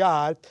Son of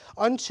God,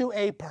 unto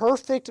a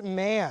perfect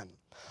man,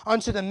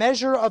 unto the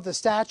measure of the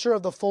stature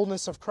of the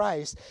fullness of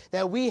Christ,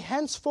 that we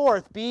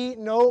henceforth be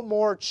no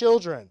more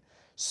children,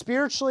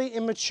 spiritually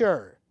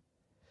immature,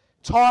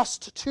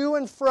 tossed to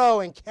and fro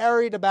and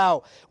carried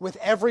about with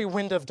every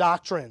wind of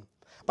doctrine,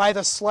 by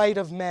the sleight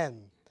of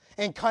men,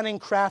 and cunning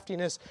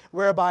craftiness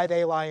whereby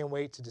they lie in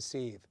wait to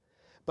deceive.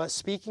 But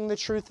speaking the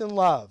truth in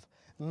love,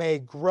 may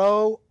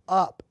grow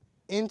up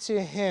into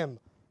him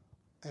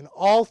in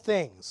all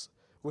things,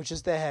 which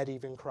is the head,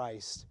 even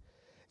Christ.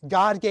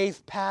 God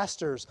gave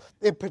pastors,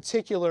 in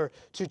particular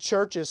to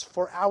churches,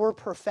 for our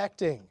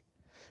perfecting,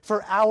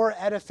 for our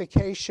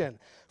edification,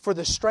 for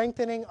the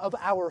strengthening of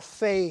our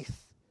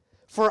faith,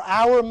 for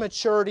our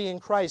maturity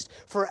in Christ,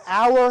 for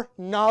our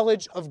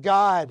knowledge of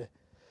God,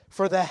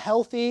 for the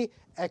healthy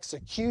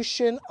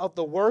execution of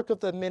the work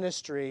of the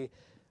ministry,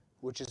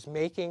 which is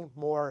making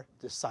more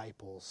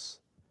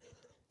disciples.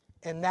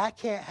 And that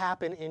can't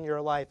happen in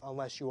your life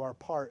unless you are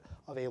part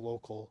of a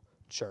local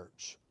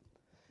church.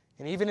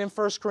 And even in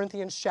 1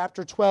 Corinthians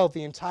chapter 12,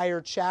 the entire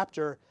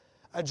chapter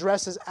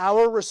addresses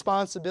our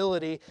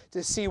responsibility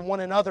to see one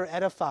another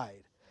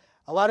edified.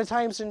 A lot of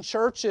times in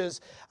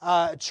churches,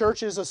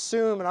 churches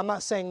assume, and I'm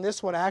not saying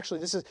this one actually,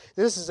 this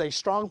is a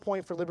strong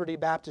point for Liberty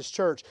Baptist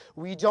Church.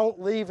 We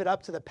don't leave it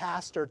up to the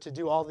pastor to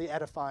do all the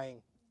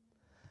edifying.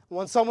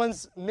 When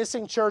someone's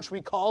missing church, we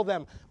call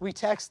them, we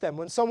text them.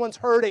 When someone's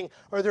hurting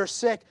or they're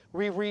sick,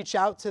 we reach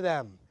out to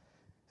them.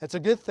 That's a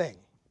good thing.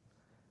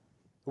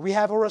 We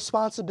have a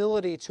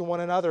responsibility to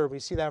one another. We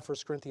see that in 1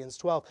 Corinthians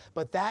 12.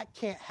 But that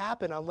can't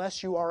happen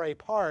unless you are a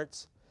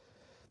part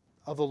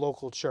of the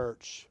local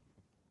church.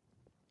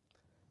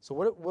 So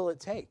what will it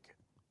take?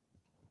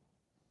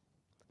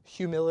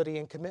 Humility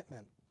and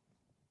commitment.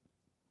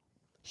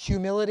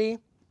 Humility,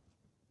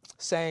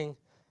 saying,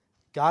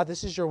 God,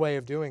 this is your way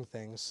of doing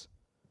things,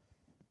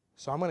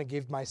 so I'm going to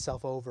give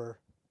myself over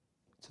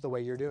to the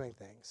way you're doing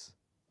things.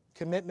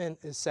 Commitment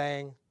is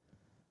saying,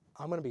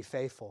 I'm going to be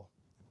faithful.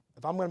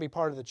 If I'm going to be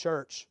part of the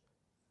church,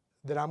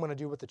 then I'm going to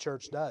do what the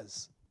church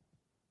does.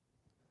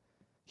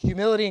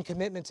 Humility and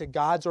commitment to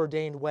God's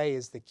ordained way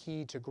is the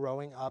key to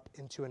growing up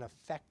into an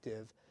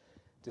effective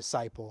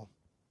disciple.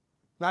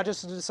 Not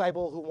just a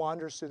disciple who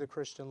wanders through the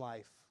Christian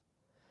life,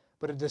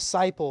 but a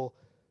disciple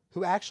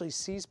who actually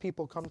sees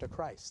people come to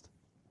Christ.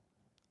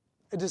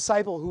 A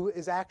disciple who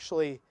is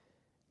actually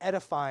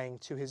edifying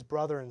to his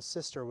brother and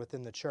sister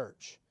within the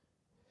church.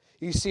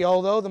 You see,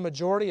 although the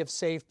majority of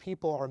saved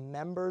people are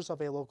members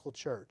of a local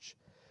church,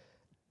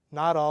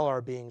 not all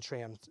are being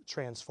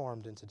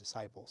transformed into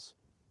disciples.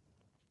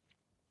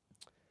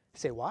 You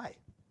say, why?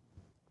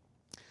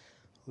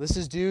 This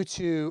is due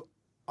to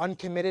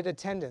uncommitted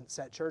attendance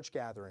at church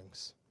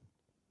gatherings.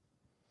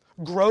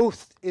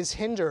 Growth is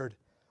hindered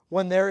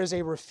when there is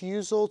a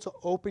refusal to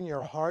open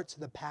your heart to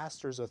the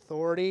pastor's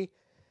authority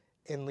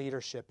and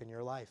leadership in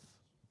your life.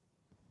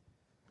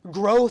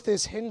 Growth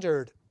is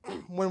hindered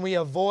when we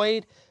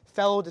avoid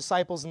fellow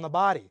disciples in the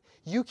body.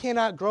 You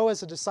cannot grow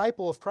as a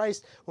disciple of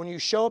Christ when you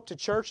show up to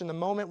church and the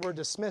moment we're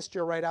dismissed,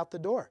 you're right out the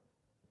door.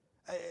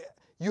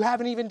 You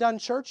haven't even done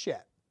church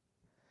yet.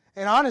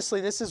 And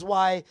honestly, this is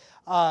why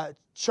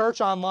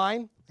church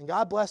online, and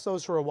God bless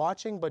those who are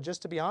watching, but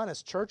just to be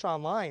honest, church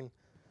online,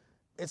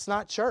 it's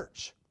not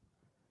church.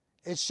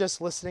 It's just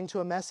listening to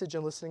a message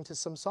and listening to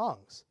some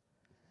songs.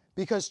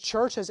 Because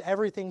church has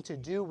everything to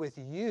do with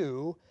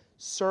you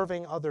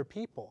serving other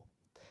people.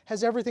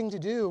 Has everything to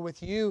do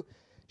with you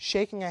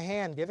shaking a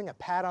hand, giving a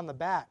pat on the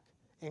back,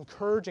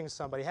 encouraging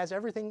somebody. It has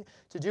everything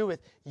to do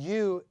with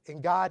you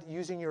and God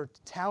using your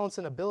talents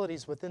and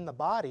abilities within the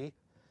body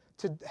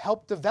to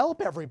help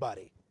develop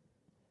everybody.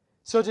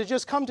 So to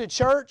just come to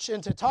church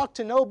and to talk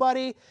to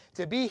nobody,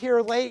 to be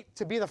here late,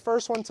 to be the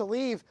first one to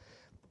leave,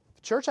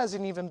 church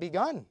hasn't even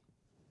begun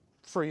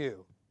for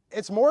you.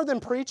 It's more than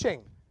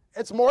preaching.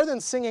 It's more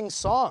than singing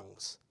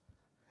songs.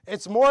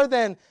 It's more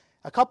than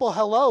a couple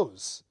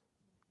hellos.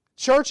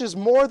 Church is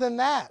more than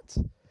that.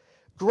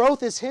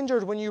 Growth is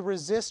hindered when you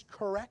resist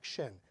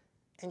correction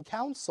and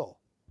counsel.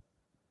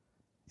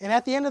 And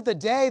at the end of the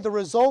day, the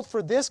result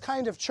for this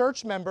kind of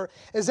church member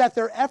is that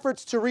their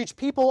efforts to reach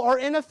people are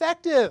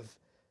ineffective,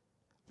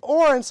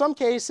 or in some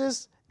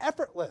cases,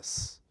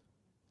 effortless.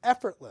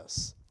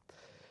 Effortless.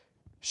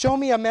 Show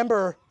me a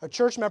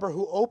church member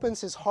who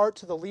opens his heart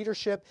to the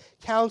leadership,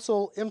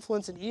 counsel,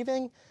 influence, and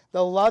even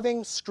the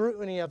loving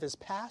scrutiny of his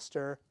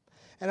pastor,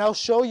 and I'll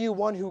show you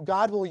one who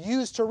God will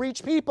use to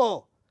reach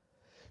people.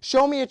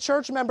 Show me a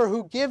church member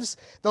who gives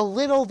the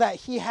little that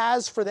he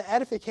has for the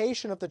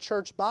edification of the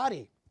church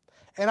body,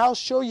 and I'll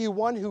show you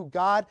one who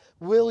God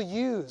will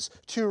use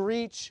to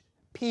reach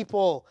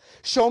people.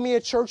 Show me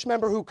a church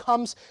member who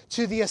comes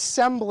to the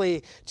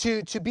assembly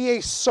to be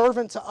a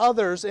servant to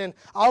others, and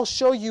I'll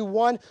show you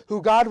one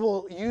who God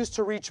will use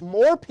to reach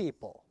more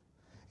people.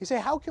 You say,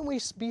 how can we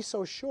be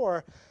so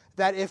sure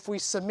that if we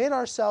submit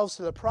ourselves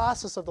to the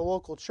process of the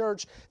local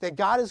church, that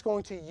God is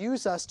going to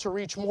use us to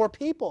reach more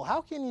people? How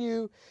can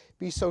you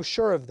be so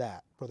sure of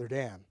that, Brother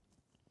Dan?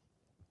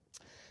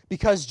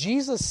 Because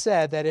Jesus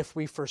said that if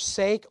we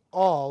forsake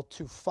all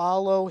to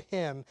follow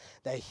him,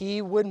 that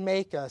he would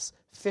make us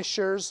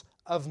fishers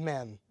of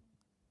men.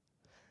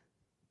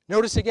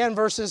 Notice again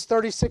verses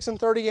 36 and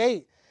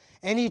 38.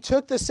 And he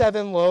took the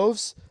 7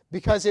 loaves,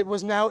 because it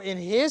was now in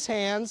his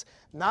hands,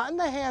 not in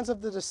the hands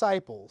of the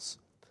disciples.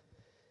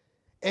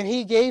 And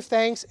he gave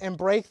thanks and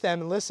brake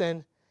them, and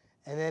listen,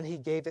 and then he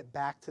gave it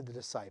back to the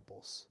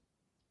disciples.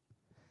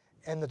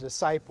 And the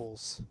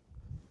disciples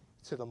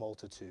to the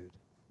multitude.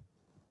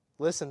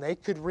 Listen, they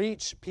could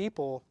reach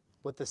people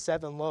with the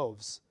 7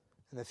 loaves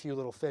and a few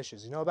little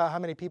fishes. You know about how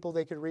many people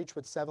they could reach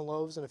with 7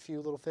 loaves and a few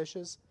little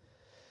fishes?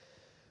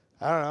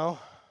 I don't know,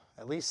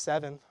 at least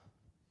 7.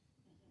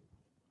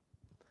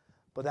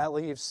 But that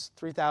leaves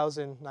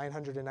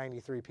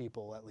 3,993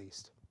 people at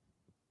least.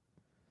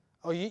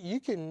 Oh, you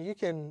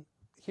can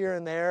here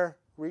and there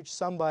reach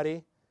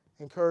somebody,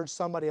 encourage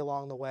somebody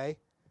along the way.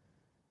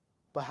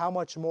 But how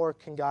much more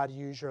can God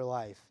use your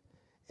life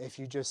if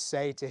you just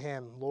say to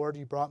him, Lord,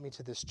 you brought me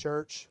to this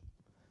church.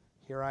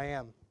 Here I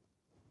am.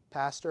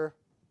 Pastor,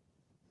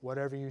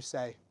 whatever you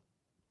say.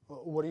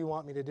 What do you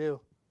want me to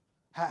do?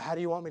 How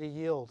do you want me to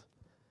yield?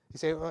 You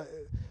say,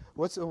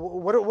 what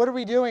are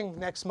we doing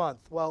next month?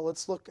 Well,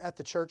 let's look at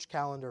the church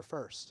calendar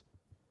first.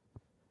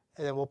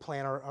 And then we'll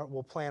plan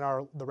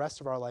the rest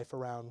of our life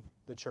around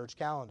the church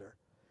calendar.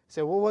 You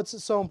say, well,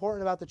 what's so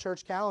important about the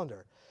church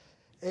calendar?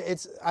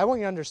 I want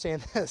you to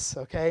understand this,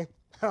 okay?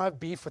 I don't have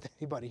beef with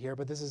anybody here,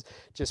 but this is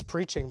just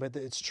preaching, but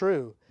it's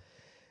true.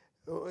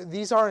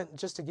 These aren't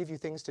just to give you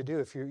things to do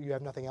if you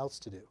have nothing else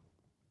to do.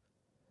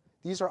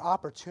 These are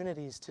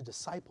opportunities to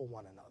disciple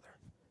one another.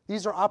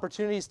 These are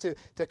opportunities to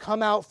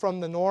come out from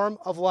the norm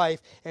of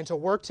life and to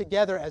work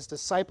together as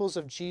disciples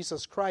of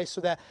Jesus Christ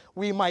so that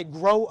we might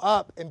grow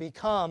up and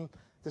become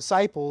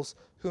disciples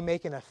who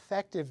make an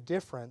effective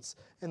difference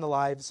in the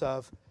lives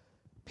of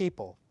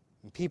people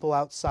and people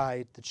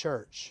outside the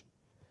church.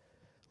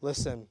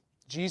 Listen,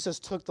 Jesus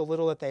took the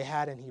little that they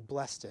had and he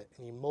blessed it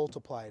and he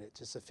multiplied it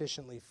to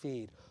sufficiently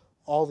feed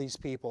all these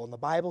people. And the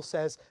Bible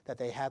says that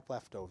they had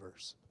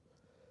leftovers.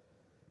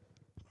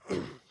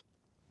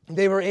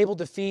 They were able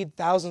to feed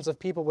thousands of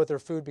people with their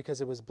food because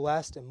it was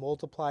blessed and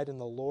multiplied in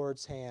the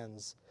Lord's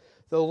hands.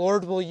 The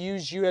Lord will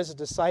use you as a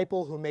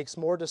disciple who makes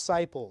more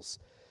disciples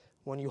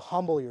when you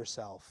humble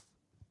yourself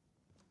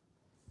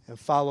and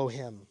follow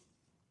him.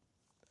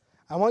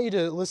 I want you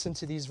to listen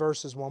to these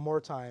verses one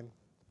more time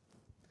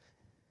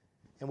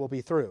and we'll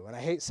be through. And I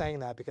hate saying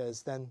that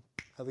because then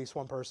at least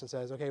one person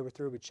says, okay, we're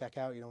through, we check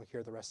out, you don't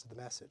hear the rest of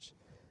the message.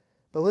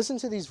 But listen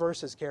to these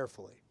verses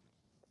carefully.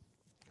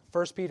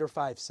 1 Peter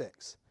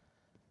 5:6.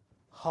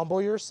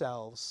 Humble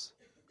yourselves,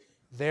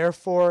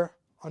 therefore,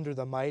 under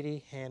the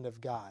mighty hand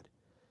of God,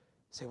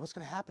 Say, what's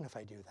going to happen if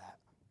I do that?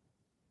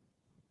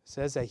 It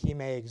says that he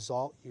may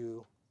exalt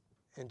you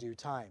in due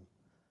time.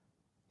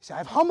 You say,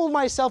 I've humbled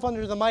myself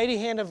under the mighty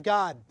hand of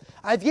God.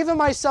 I've given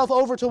myself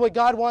over to what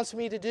God wants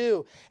me to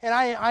do. And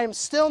I am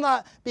still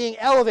not being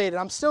elevated.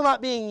 I'm still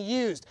not being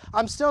used.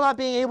 I'm still not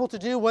being able to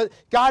do what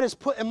God has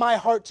put in my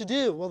heart to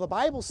do. Well, the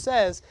Bible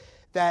says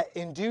that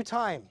in due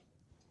time,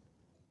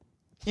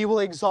 he will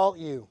exalt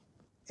you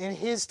in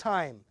his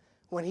time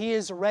when he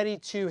is ready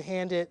to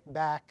hand it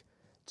back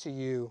to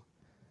you.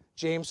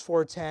 James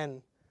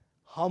 4:10,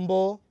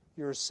 humble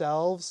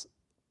yourselves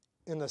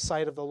in the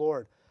sight of the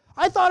Lord.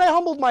 I thought I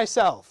humbled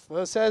myself.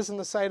 Well, it says in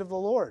the sight of the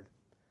Lord.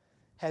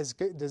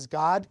 Does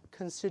God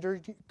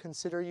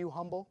consider you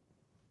humble,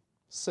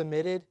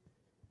 submitted,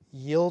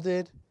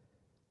 yielded?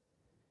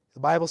 The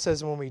Bible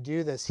says when we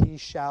do this, he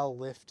shall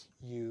lift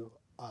you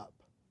up.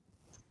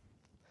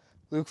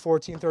 Luke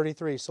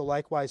 14:33, so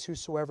likewise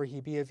whosoever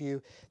he be of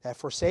you that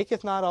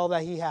forsaketh not all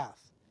that he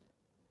hath,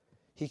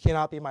 he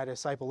cannot be my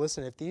disciple.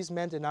 Listen, if these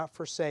men did not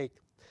forsake,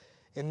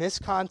 in this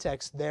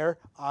context, their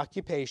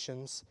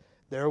occupations,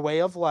 their way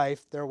of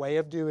life, their way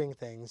of doing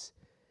things,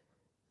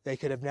 they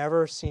could have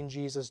never seen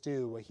Jesus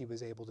do what he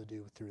was able to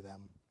do through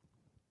them.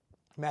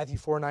 Matthew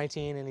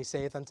 4:19, and he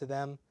saith unto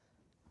them,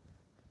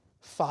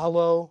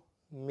 follow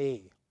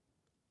me.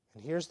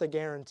 And here's the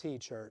guarantee,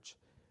 church,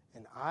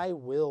 and I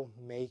will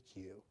make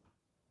you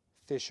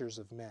fishers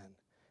of men.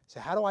 So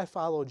how do I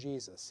follow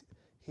Jesus?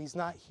 He's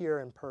not here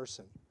in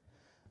person.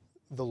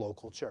 The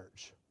local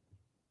church.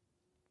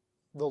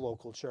 The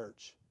local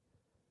church.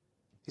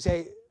 You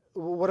say,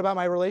 well, what about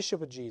my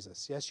relationship with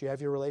Jesus? Yes, you have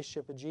your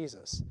relationship with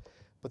Jesus.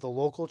 But the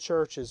local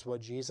church is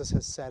what Jesus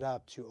has set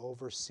up to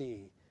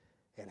oversee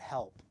and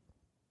help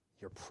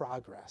your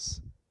progress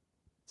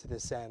to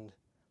this end.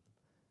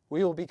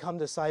 We will become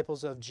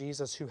disciples of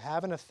Jesus who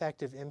have an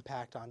effective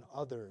impact on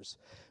others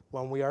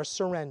when we are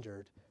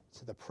surrendered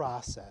to the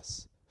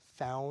process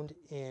found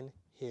in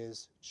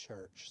his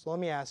church. So let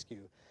me ask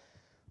you,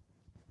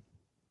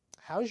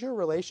 how's your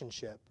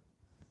relationship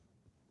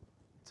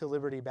to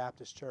Liberty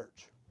Baptist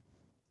Church?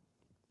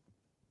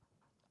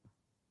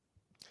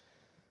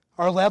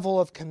 Our level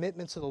of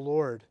commitment to the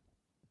Lord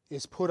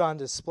is put on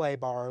display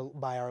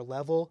by our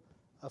level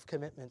of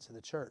commitment to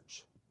the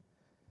church.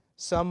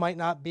 Some might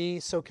not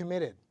be so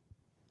committed.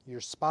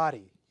 You're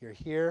spotty. You're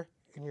here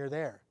and you're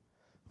there.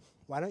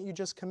 Why don't you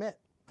just commit?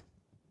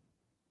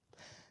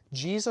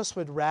 Jesus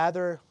would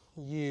rather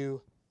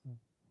you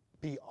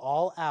be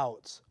all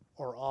out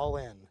or all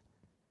in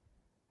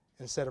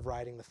instead of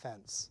riding the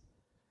fence.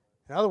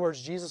 In other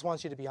words, Jesus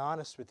wants you to be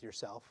honest with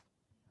yourself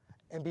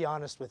and be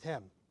honest with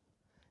him.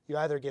 You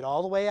either get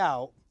all the way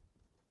out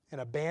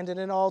and abandon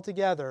it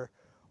altogether,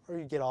 or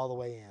you get all the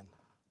way in.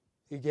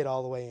 You get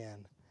all the way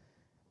in.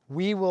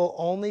 We will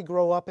only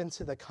grow up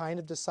into the kind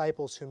of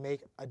disciples who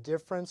make a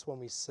difference when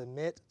we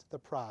submit to the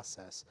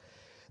process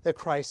that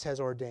Christ has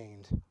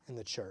ordained in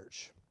the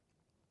church.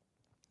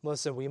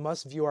 Listen, we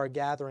must view our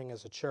gathering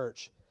as a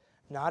church,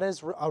 not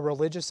as a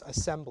religious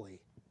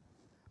assembly,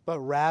 but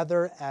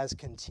rather as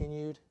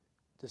continued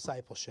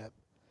discipleship.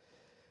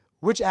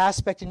 Which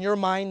aspect in your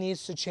mind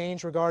needs to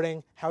change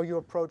regarding how you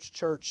approach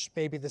church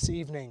maybe this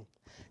evening?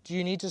 Do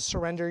you need to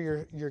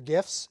surrender your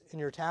gifts and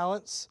your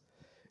talents?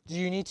 Do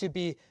you need to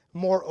be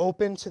more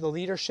open to the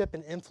leadership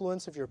and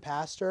influence of your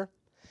pastor?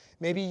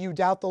 Maybe you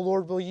doubt the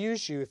Lord will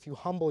use you if you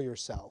humble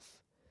yourself.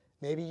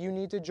 Maybe you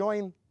need to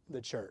join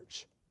the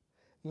church.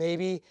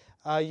 Maybe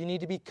you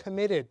need to be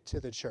committed to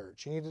the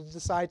church. You need to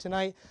decide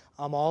tonight,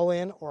 I'm all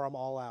in or I'm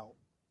all out.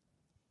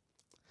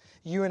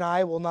 You and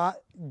I will not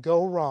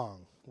go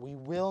wrong. We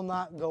will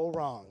not go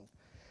wrong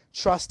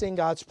trusting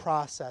God's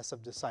process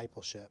of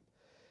discipleship.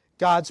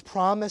 God's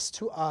promise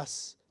to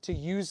us to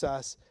use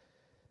us.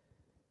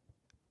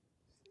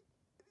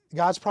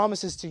 God's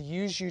promise is to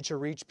use you to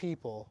reach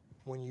people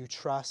when you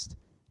trust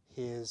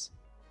his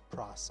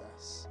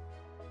process.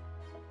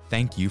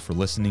 Thank you for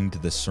listening to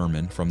this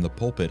sermon from the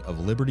pulpit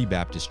of Liberty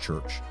Baptist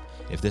Church.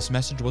 If this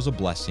message was a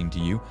blessing to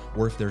you,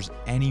 or if there's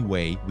any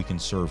way we can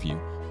serve you,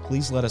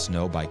 please let us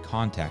know by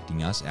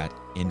contacting us at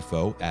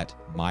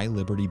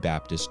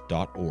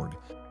info@mylibertybaptist.org,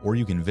 or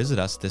you can visit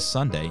us this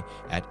Sunday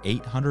at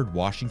 800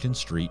 Washington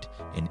Street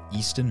in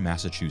Easton,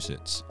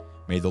 Massachusetts.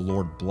 May the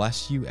Lord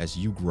bless you as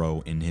you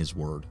grow in his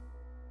word.